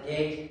are at the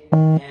gate,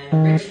 and the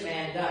rich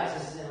man dies.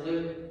 This is in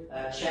Luke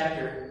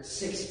chapter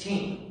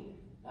 16,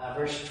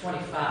 verse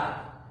 25.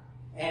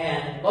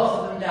 And both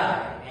of them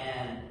die,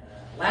 and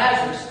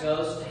Lazarus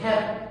goes to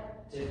heaven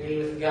to be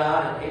with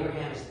God, and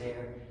Abraham is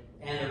there.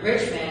 And the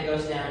rich man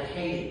goes down to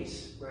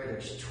Hades, where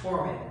there's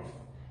torment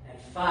and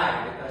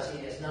fire, because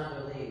he does not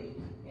believe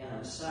in the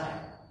Messiah.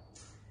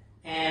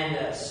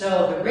 And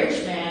so the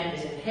rich man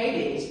is in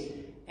Hades,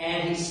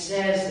 and he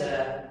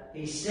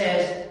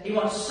says he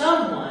wants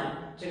someone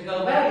to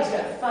go back. He's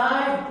got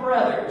 5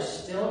 brothers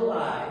still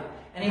alive,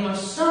 and he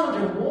wants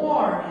someone to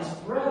warn his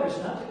brothers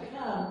not to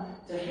come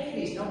to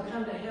Hades. Don't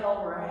come to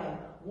hell where I am.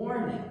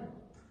 Warn them.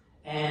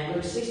 And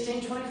Luke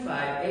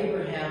 16:25,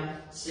 Abraham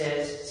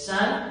says,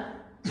 "Son,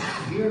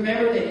 you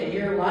remember that in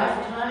your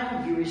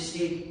lifetime you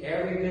received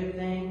every good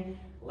thing.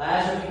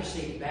 Lazarus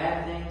received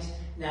bad things.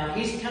 Now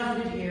he's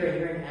comforted here and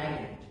you're in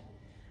agony.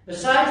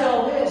 Besides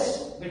all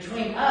this,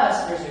 between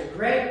us there's a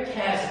great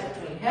chasm.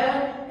 Between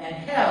heaven and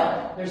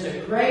hell there's a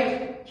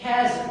great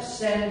chasm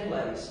set in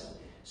place,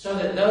 so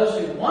that those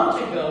who want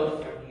to go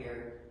from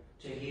here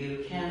to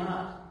you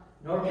cannot,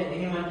 nor can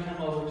anyone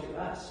come over to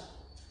us."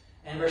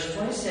 And verse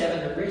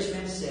 27, the rich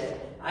man said,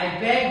 "I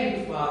beg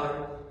you,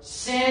 Father,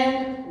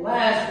 send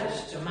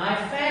Lazarus to my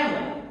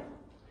family,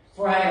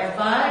 for I have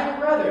 5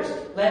 brothers.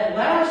 Let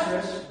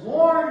Lazarus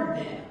warn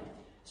them,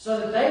 so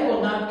that they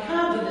will not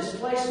come to this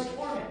place of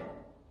torment."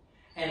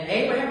 And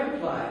Abraham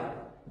replied,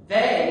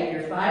 "They,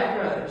 your 5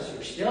 brothers who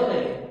are still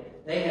living,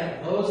 they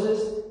have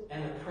Moses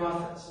and the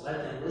prophets. Let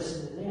them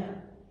listen to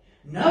them."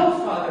 "No,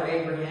 Father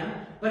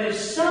Abraham, but if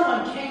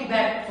someone came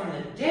back from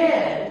the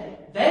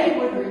dead, they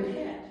would repent."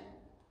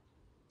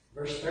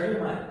 Verse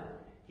 31,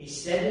 he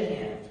said to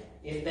him,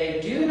 "If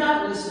they do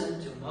not listen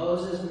to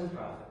Moses and the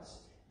prophets,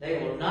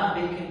 they will not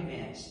be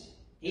convinced,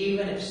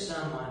 even if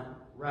someone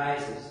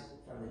rises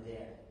from the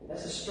dead."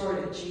 That's the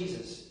story that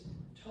Jesus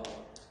told.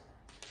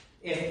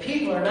 If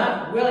people are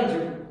not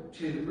willing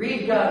to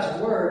read God's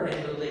word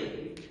and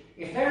believe,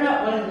 if they're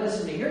not willing to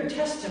listen to your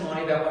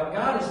testimony about what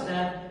God has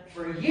done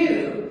for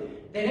you,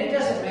 then it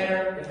doesn't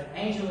matter if an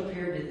angel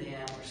appeared to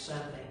them or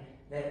something,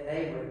 that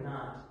they would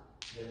not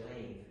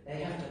believe.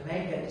 They have to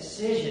make a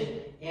decision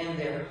in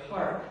their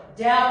heart.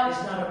 Doubt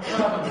is not a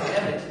problem with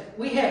evidence.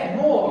 We have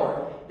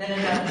more than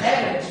enough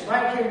evidence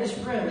right here in this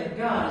room that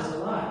God is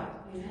alive.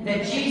 Amen.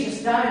 That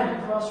Jesus died on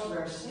the cross for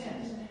our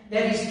sins.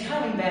 That He's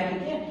coming back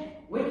again.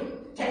 We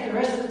take the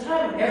rest of the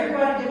time and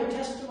everybody give a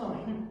testimony.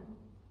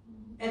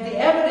 And the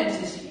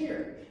evidence is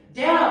here.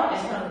 Doubt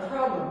is not a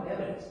problem with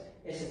evidence.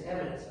 It's an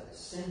evidence of a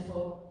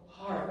sinful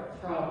heart, a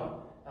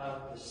problem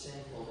of the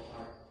sinful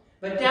heart.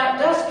 But doubt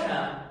does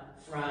come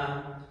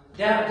from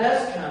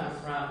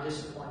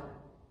disappointment.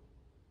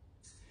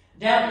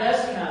 Doubt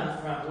does come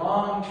from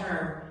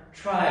long-term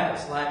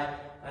trials, like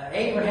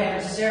Abraham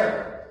and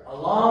Sarah, a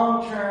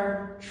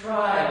long-term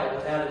trial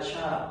without a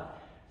child.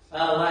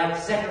 Like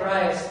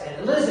Zacharias and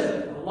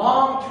Elizabeth, a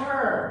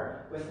long-term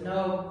with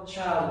no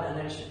child and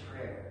unanswered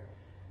prayer.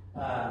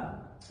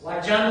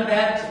 Like John the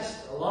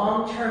Baptist, a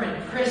long-term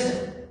in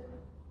prison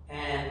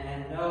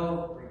and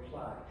no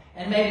reply.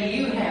 And maybe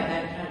you have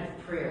that kind of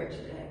prayer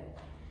today.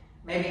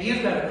 Maybe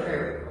you've got a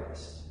prayer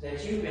request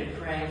that you've been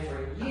praying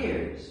for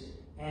years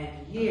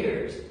and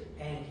years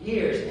and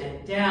years,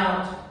 and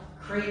doubt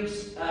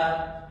creeps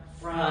up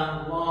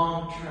from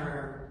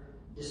long-term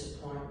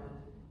disappointment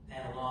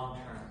and a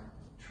long-term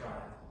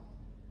trial.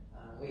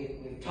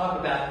 We've talked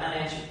about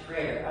unanswered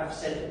prayer. I've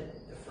said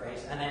the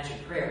phrase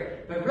unanswered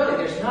prayer, but really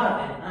there's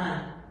not an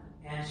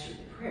unanswered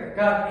prayer.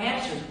 God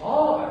answers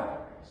all of our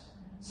prayers.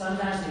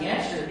 Sometimes the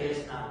answer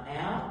is not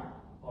now,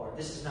 or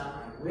this is not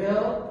my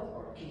will,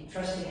 keep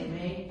trusting in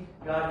me.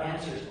 God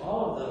answers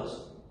all of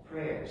those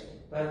prayers.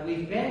 But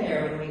we've been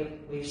there and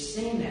we've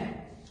seen that.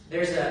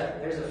 There's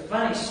a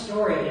funny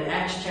story in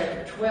Acts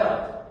chapter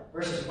 12,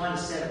 verses 1 to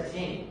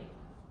 17.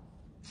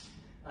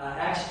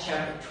 Acts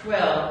chapter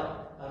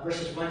 12,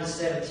 verses 1 to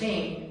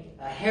 17.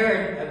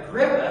 Herod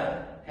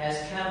Agrippa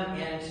has come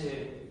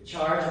into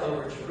charge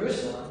over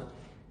Jerusalem,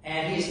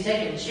 and he's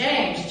taken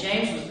James.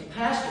 James was the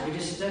pastor. We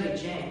just studied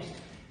James.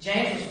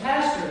 James was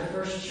pastor of the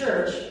first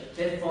church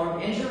that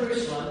formed in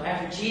Jerusalem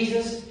after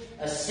Jesus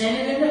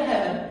ascended into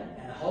heaven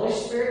and the Holy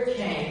Spirit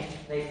came.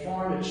 They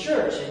formed a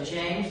church, and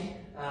James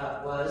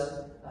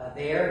was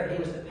there, and he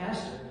was the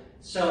pastor.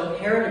 So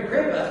Herod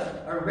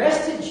Agrippa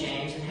arrested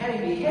James and had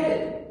him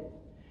beheaded.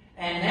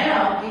 And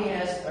now he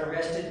has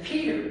arrested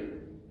Peter.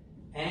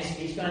 And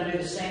he's going to do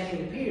the same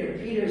thing to Peter.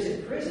 Peter is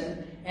in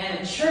prison, and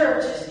the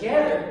church is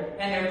gathered,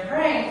 and they're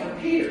praying for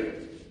Peter.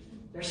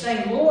 They're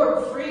saying,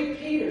 "Lord, free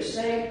Peter,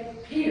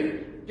 save Peter."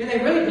 Do they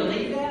really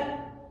believe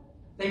that?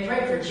 They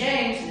prayed for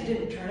James, and it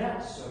didn't turn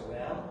out so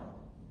well.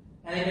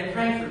 And they've been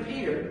praying for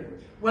Peter.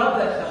 Well,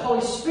 the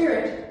Holy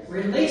Spirit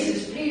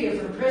releases Peter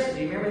from prison.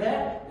 Do you remember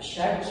that? The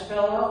shackles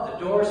fell off,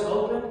 the doors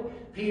opened,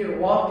 Peter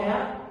walked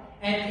out,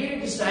 and Peter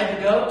decided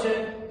to go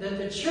to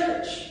the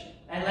church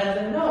and let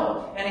them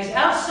know. And he's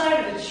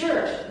outside of the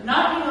church,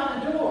 knocking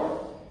on the door.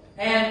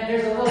 And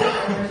there's a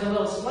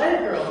little slave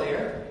girl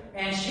there,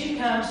 and she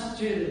comes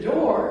to the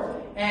door,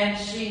 and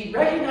she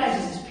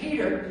recognizes it's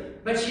Peter,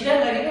 but she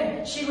doesn't let him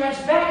in. She runs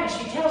back and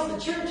she tells the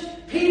church,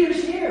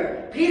 Peter's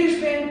here.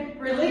 Peter's been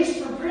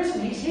released from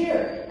prison. He's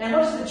here. And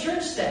what does the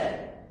church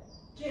say?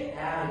 Get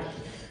out of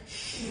here.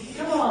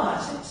 Come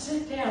on,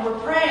 sit down. We're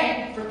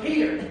praying for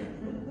Peter.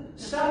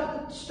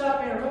 Stop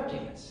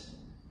interrupting us.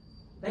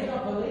 They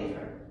don't believe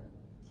her.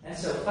 And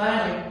so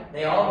finally,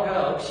 they all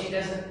go. She's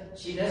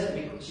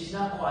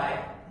not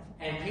quiet.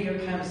 And Peter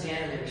comes in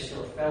and they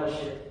restore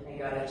fellowship and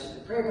God answers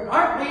the prayer. But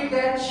aren't we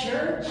that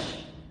church?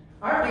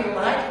 Aren't we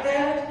like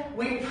that?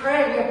 We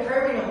pray. We have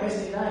prayer meeting on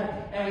Wednesday night.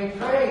 And we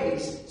pray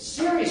these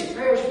serious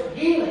prayers for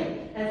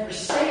healing and for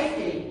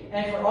safety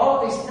and for all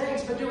of these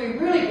things. But do we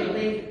really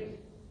believe it?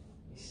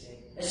 You see?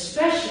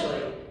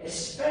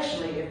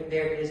 Especially if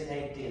there is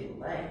a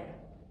delay.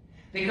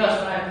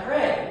 Because when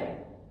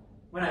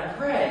I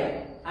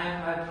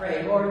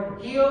pray,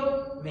 Lord,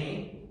 heal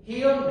me,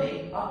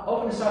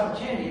 open this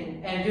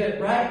opportunity, and do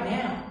it right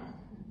now.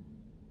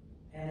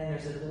 And then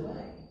there's a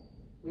delay.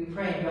 We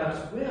pray in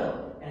God's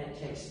will, and it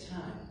takes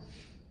time.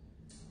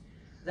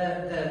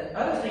 The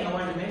other thing I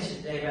wanted to mention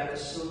today about the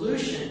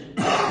solution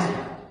for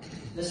doubt.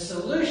 The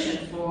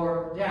solution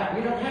for doubt.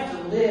 We don't have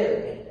to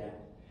live in doubt.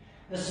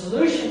 The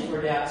solution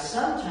for doubt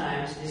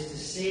sometimes is to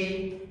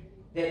see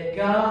that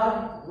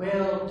God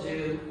will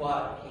do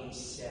what He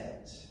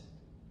says.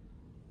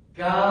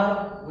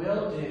 God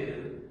will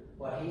do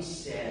what He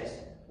says,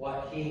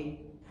 what He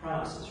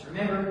promises.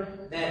 Remember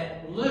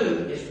that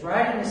Luke is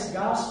writing this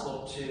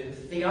gospel to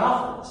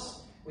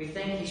Theophilus. We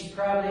think he's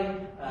probably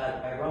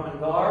a Roman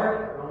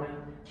guard, a Roman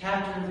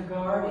captain of the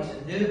guard. He's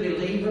a new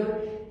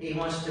believer. He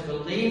wants to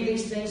believe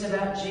these things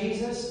about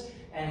Jesus.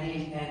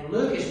 And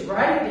Luke is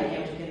writing to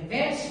him to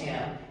convince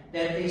him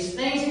that these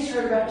things he's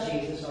heard about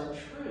Jesus are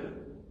true.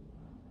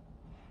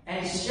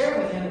 And he's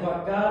sharing with him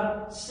what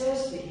God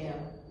says to him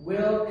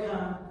will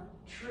come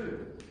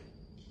true.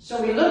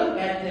 So we look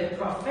at the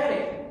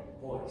prophetic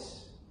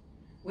voice.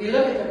 We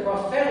look at the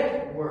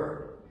prophetic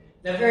word.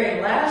 The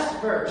very last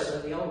verse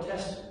of the Old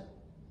Testament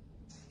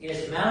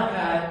is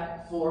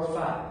Malachi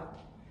 4:5.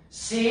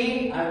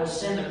 See, I will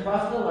send the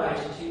prophet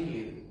Elijah to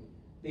you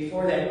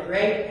before that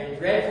great and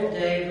dreadful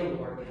day of the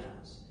Lord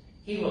comes.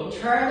 He will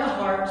turn the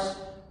hearts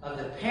of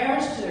the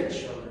parents to their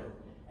children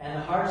and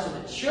the hearts of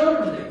the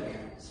children to their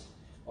parents,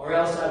 or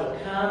else I will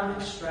come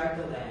and strike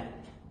the land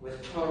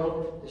with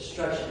total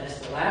destruction. That's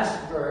the last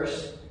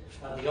verse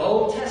of the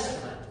Old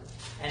Testament.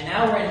 And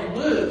now we're in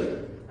Luke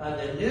of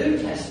the New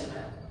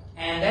Testament.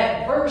 And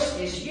that verse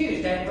is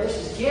used. That verse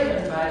is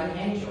given by the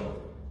angel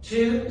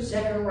to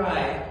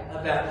Zechariah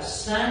about the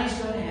son he's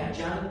going to have.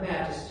 John the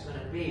Baptist is going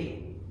to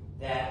be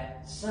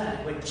that son.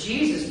 When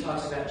Jesus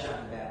talks about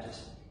John the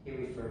Baptist, he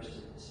refers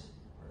to this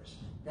verse.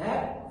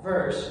 That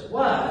verse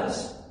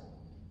was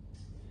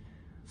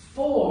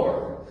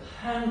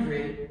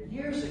 400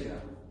 years ago.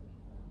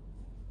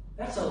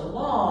 That's a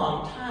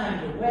long time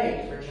to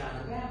wait for John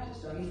the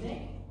Baptist, don't you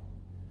think?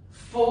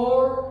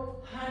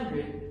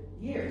 400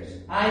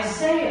 years.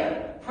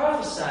 Isaiah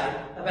prophesied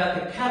about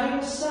the coming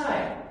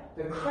Messiah,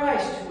 the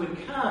Christ who would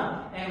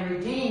come and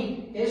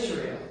redeem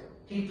Israel.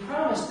 He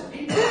promised the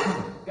people.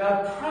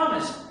 God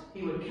promised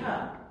He would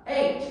come.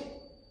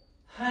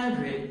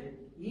 800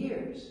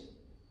 years.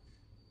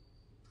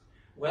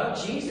 Well,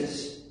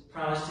 Jesus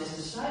promised His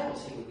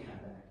disciples He would come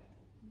back.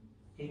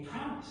 He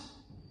promised.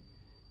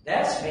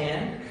 That's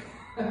been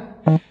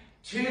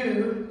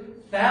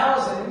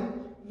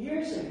 2,000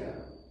 years ago.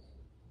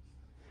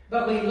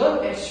 But we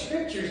look at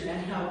Scriptures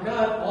and how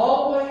God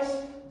always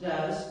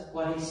does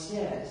what He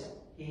says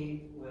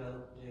He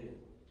will do.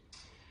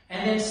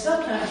 And then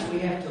sometimes we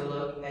have to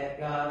look at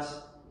God's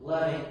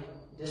loving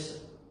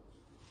discipline.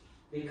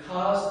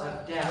 Because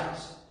of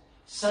doubts,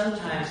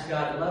 sometimes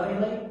God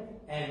lovingly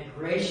and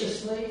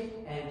graciously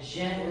and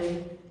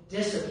gently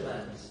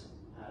disciplines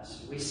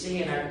us. We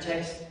see in our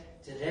text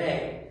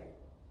today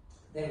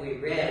that we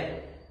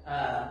read,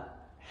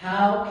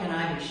 how can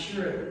I be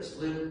sure of this?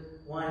 Luke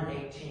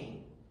 1:18.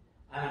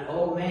 I'm an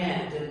old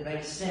man, it didn't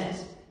make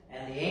sense.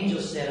 And the angel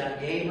said, I'm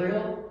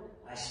Gabriel.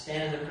 I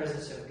stand in the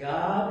presence of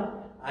God.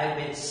 I've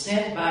been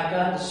sent by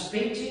God to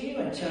speak to you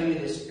and tell you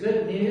this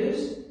good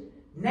news.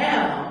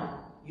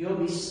 Now you'll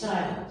be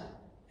silent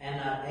and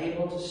not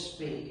able to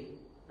speak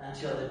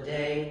until the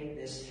day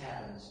this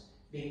happens.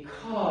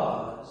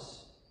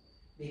 Because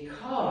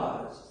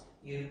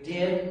you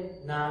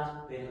did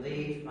not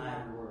believe my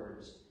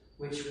words,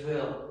 which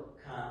will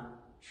come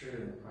true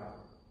in the proper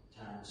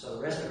time. So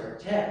the rest of our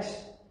text,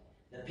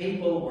 the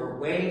people were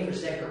waiting for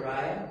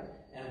Zechariah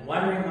and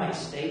wondering why he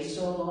stayed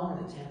so long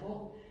in the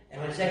temple.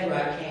 And when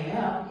Zechariah came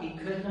out, he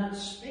could not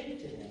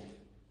speak to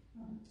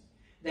them.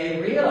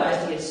 They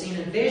realized he had seen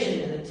a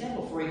vision in the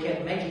temple, for he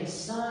kept making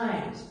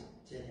signs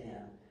to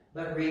them,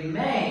 but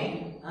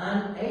remained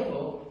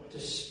unable to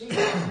speak.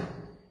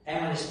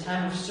 And when his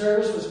time of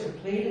service was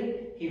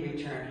completed, he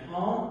returned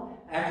home.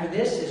 After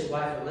this, his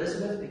wife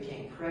Elizabeth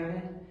became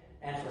pregnant,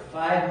 and for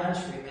 5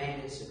 months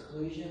remained in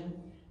seclusion.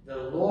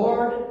 The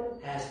Lord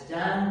has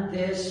done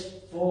this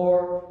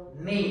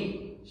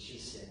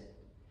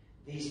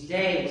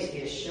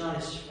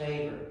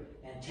favor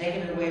and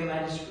taken away my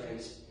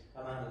disgrace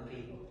among the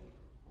people.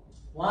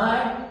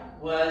 Why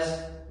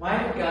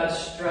did God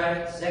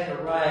strike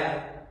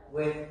Zechariah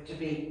to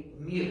be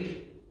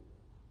mute?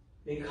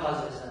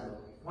 Because of his unbelief.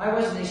 Why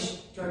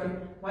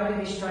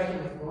didn't he strike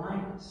him with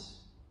blindness?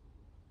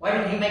 Why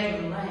didn't he make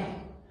him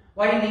lame?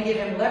 Why didn't he give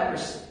him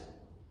leprosy?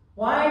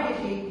 Why did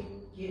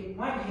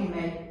he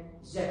make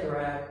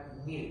Zechariah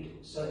mute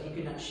so that he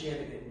could not share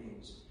the good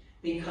news?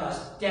 Because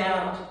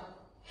doubt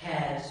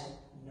has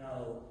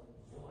no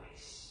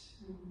voice.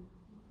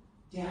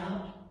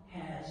 Doubt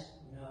has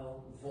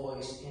no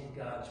voice in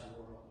God's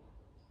world.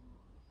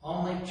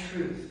 Only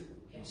truth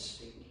can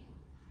speak.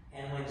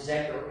 And when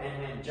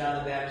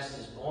John the Baptist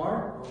is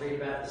born, we'll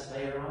read about this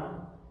later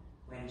on.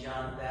 When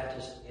John the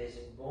Baptist is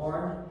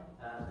born,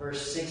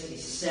 verse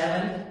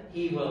 67,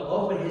 he will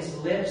open his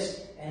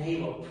lips and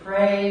he will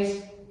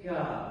praise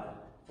God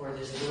for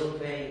this little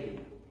baby.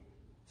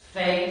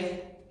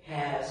 Faith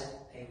has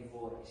a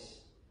voice.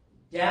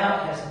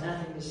 Doubt has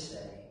nothing to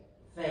say.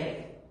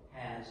 Faith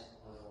has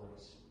a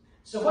voice.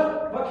 So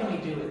what can we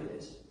do with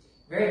this?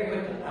 Very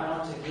quickly, I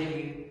want to give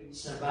you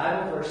some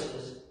Bible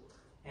verses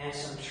and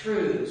some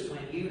truths when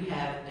you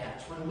have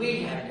doubts. When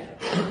we have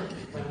doubts.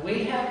 When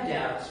we have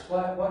doubts,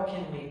 what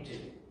can we do?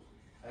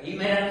 You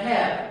may not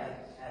have.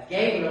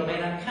 Gabriel may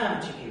not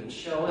come to you and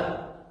show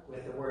up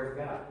with the Word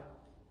of God.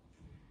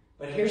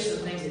 But here's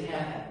some things that have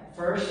happened.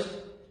 First,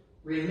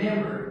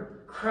 remember,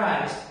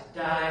 Christ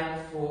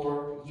died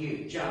for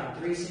you. John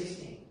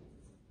 3:16.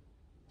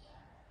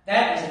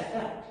 That is a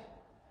fact.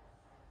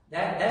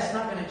 That's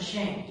not going to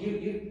change.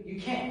 You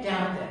can't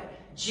doubt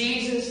that.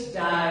 Jesus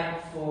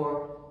died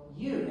for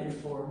you and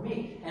for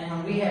me. And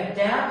when we have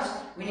doubts,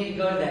 we need to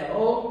go to that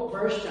old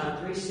verse, John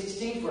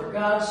 3:16. For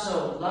God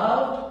so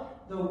loved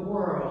the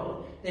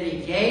world that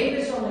he gave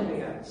his only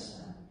begotten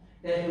Son,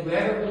 that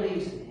whoever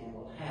believes in him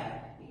will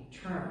have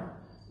eternal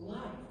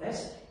life.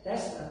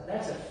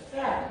 That's a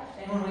fact.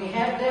 And when we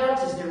have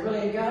doubts, is there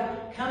really a God?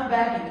 Come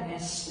back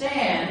and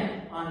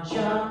stand on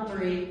John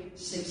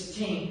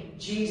 3:16.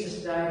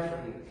 Jesus died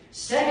for you.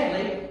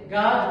 Secondly,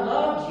 God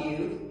loved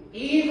you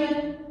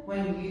even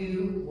when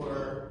you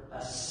were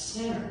a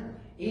sinner.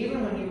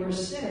 Even when you were a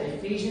sinner.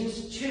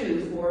 Ephesians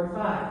 2:4 and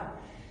 5.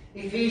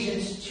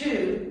 Ephesians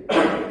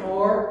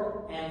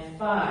 2:4 and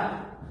 5.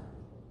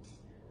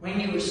 When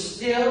you were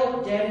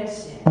still dead in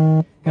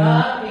sin,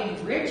 God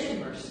being rich in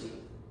mercy,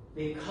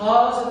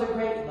 because of the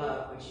great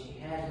love which he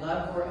had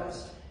loved for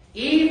us,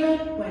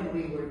 even when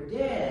we were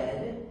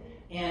dead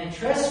in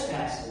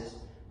trespasses,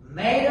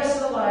 made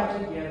us alive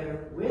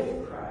together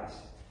with Christ.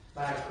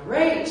 By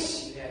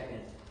grace you have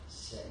been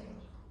saved.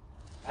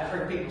 I've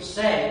heard people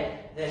say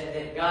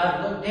that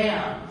God looked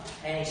down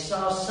and he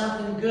saw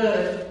something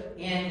good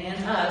in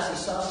us. He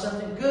saw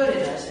something good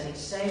in us and he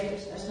saved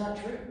us. That's not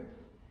true.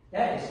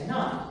 That is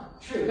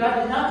not true. God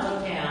did not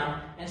look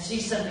down and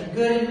see something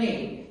good in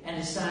me and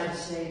decide to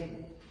save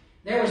me.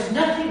 There was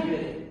nothing good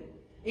in me.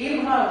 Even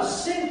when I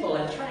was sinful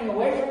and turning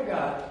away from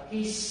God,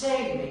 he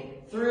saved me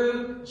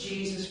through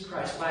Jesus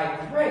Christ. By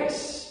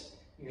grace,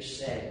 you're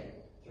saved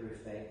through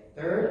faith.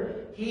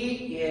 Third,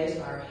 he is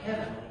our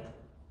heavenly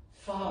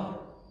Father.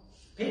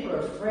 People are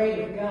afraid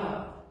of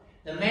God.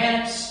 The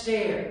man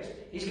upstairs,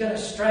 he's going to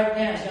strike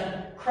down. He's going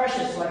to crush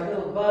us like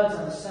little bugs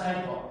on the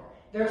sidewalk.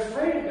 They're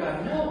afraid of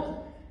God. No.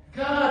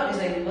 God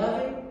is a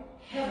loving,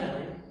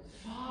 heavenly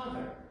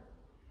Father.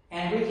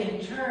 And we can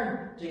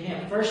turn to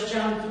him. 1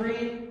 John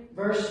 3,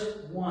 verse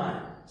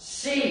 1.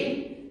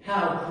 See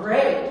how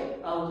great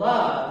a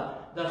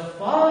love the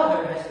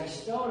Father has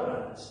bestowed on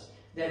us,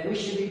 that we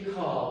should be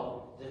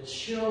called the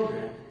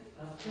children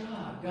of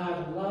God.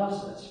 God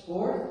loves us.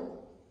 Fourth,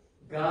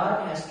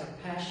 God has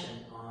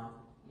compassion on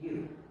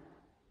you.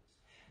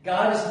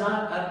 God is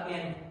not up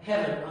in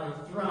heaven on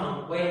the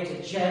throne waiting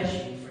to judge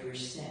you for your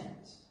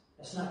sins.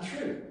 That's not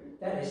true.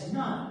 That is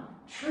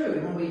not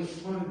true. When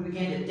we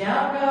begin to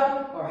doubt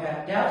God or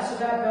have doubts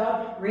about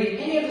God, read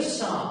any of the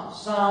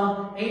Psalms.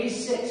 Psalm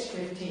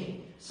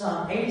 86:15.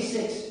 Psalm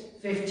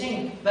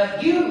 86:15.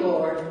 But you,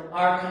 Lord,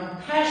 are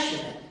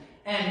compassionate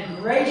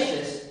and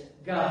gracious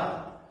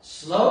God,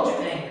 slow to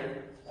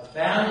anger,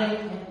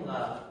 abounding in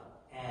love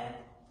and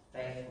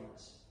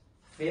faithfulness.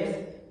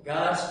 Fifth,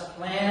 God's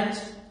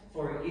plans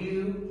for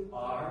you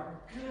are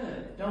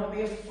good. Don't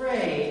be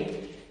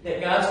afraid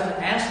that God's going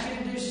to ask you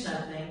to do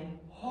something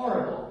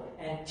horrible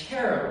and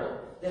terrible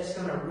that's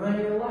going to ruin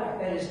your life.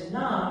 That is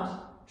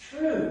not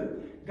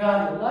true.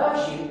 God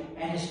loves you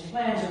and his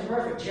plans are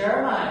perfect.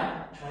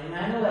 Jeremiah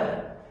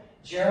 29:11.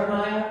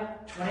 Jeremiah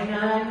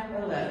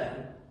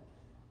 29:11.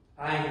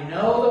 I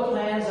know the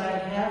plans I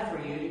have for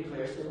you,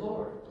 declares the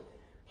Lord.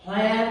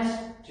 Plans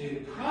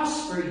to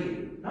prosper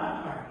you,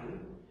 not harm you.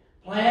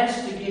 Plans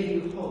to give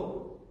you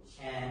hope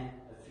and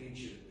a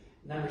future.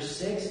 Number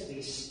 6,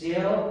 be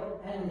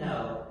still and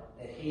know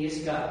that he is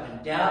God.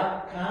 When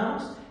doubt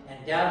comes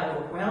and doubt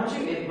overwhelms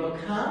you, it will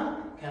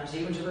come. Comes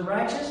even to the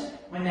righteous.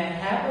 When that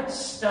happens,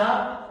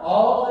 stop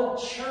all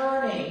the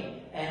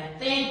churning and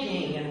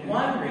thinking and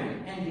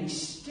wondering and be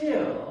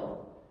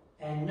still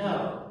and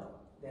know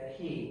that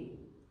he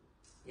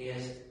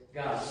is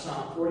God.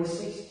 Psalm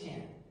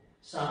 46:10.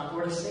 Psalm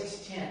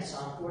 46:10.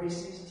 Psalm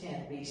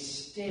 46:10. Be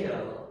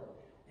still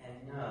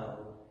and know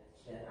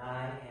that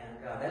I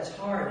am God. That's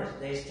hard in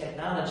today's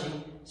technology.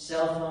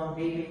 Cell phone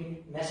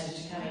beeping,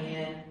 messages coming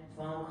in,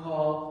 phone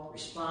call,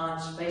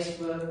 response,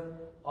 Facebook,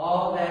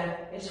 all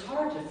that. It's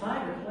hard to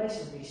find a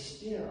place and be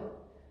still.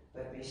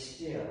 But be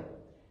still.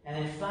 And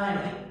then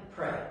finally,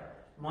 pray.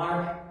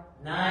 Mark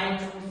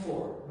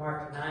 9:24.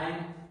 Mark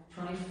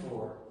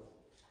 9:24.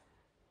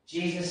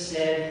 Jesus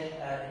said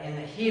in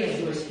the healing,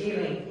 he was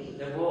healing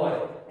the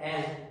boy,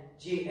 and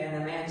the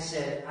man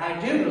said, I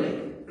do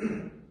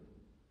believe.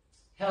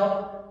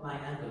 Help my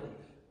unbelief.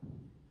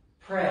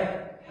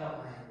 Pray, help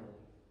my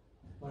unbelief.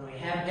 When we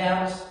have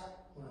doubts,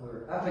 when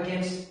we're up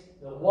against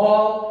the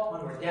wall,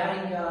 when we're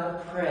doubting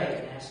God,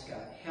 pray and ask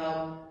God,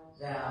 help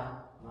thou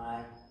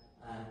my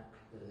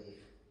unbelief.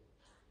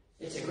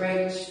 It's a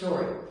great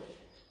story.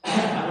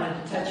 I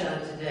wanted to touch on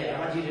it today. I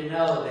want you to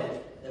know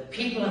that the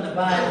people in the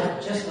Bible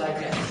are just like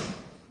us.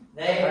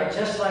 They are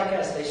just like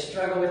us. They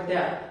struggle with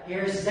doubt.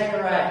 Here's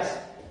Zechariah,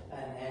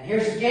 and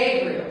here's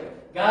Gabriel.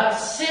 God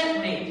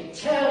sent me to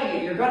tell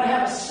you you're going to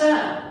have a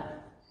son.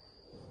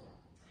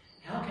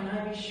 How can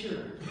I be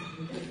sure?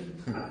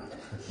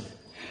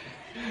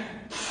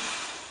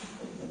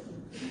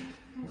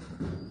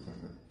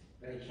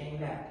 But he came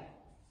back.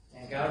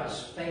 And God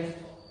was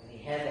faithful. And he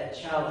had that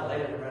child.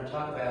 Later, we're going to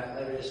talk about it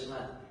later this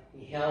month.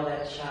 He held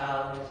that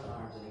child in his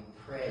arms and he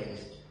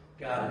praised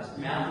God. His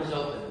mouth was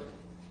open.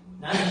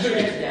 Not to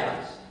share his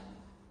doubts,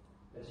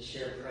 but to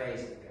share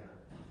praise of God.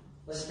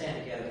 Let's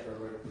stand together for a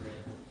word of prayer.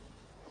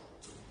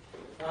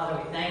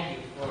 Father, we thank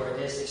you for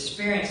this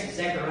experience that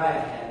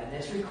Zechariah had, and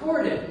it's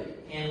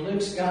recorded in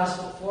Luke's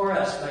Gospel for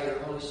us by your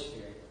Holy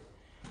Spirit.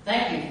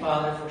 Thank you,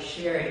 Father, for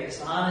sharing this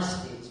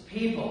honesty, its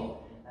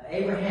people,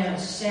 Abraham and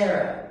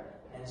Sarah,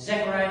 and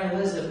Zechariah and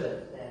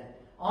Elizabeth, and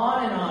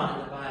on in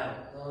the Bible,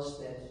 those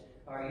that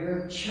are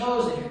your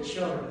chosen, your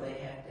children, but they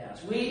have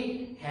doubts.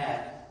 We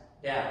have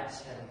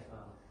doubts, Heavenly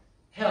Father.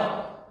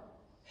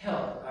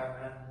 Help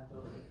our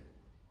unbelief.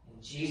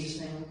 In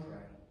Jesus' name we pray.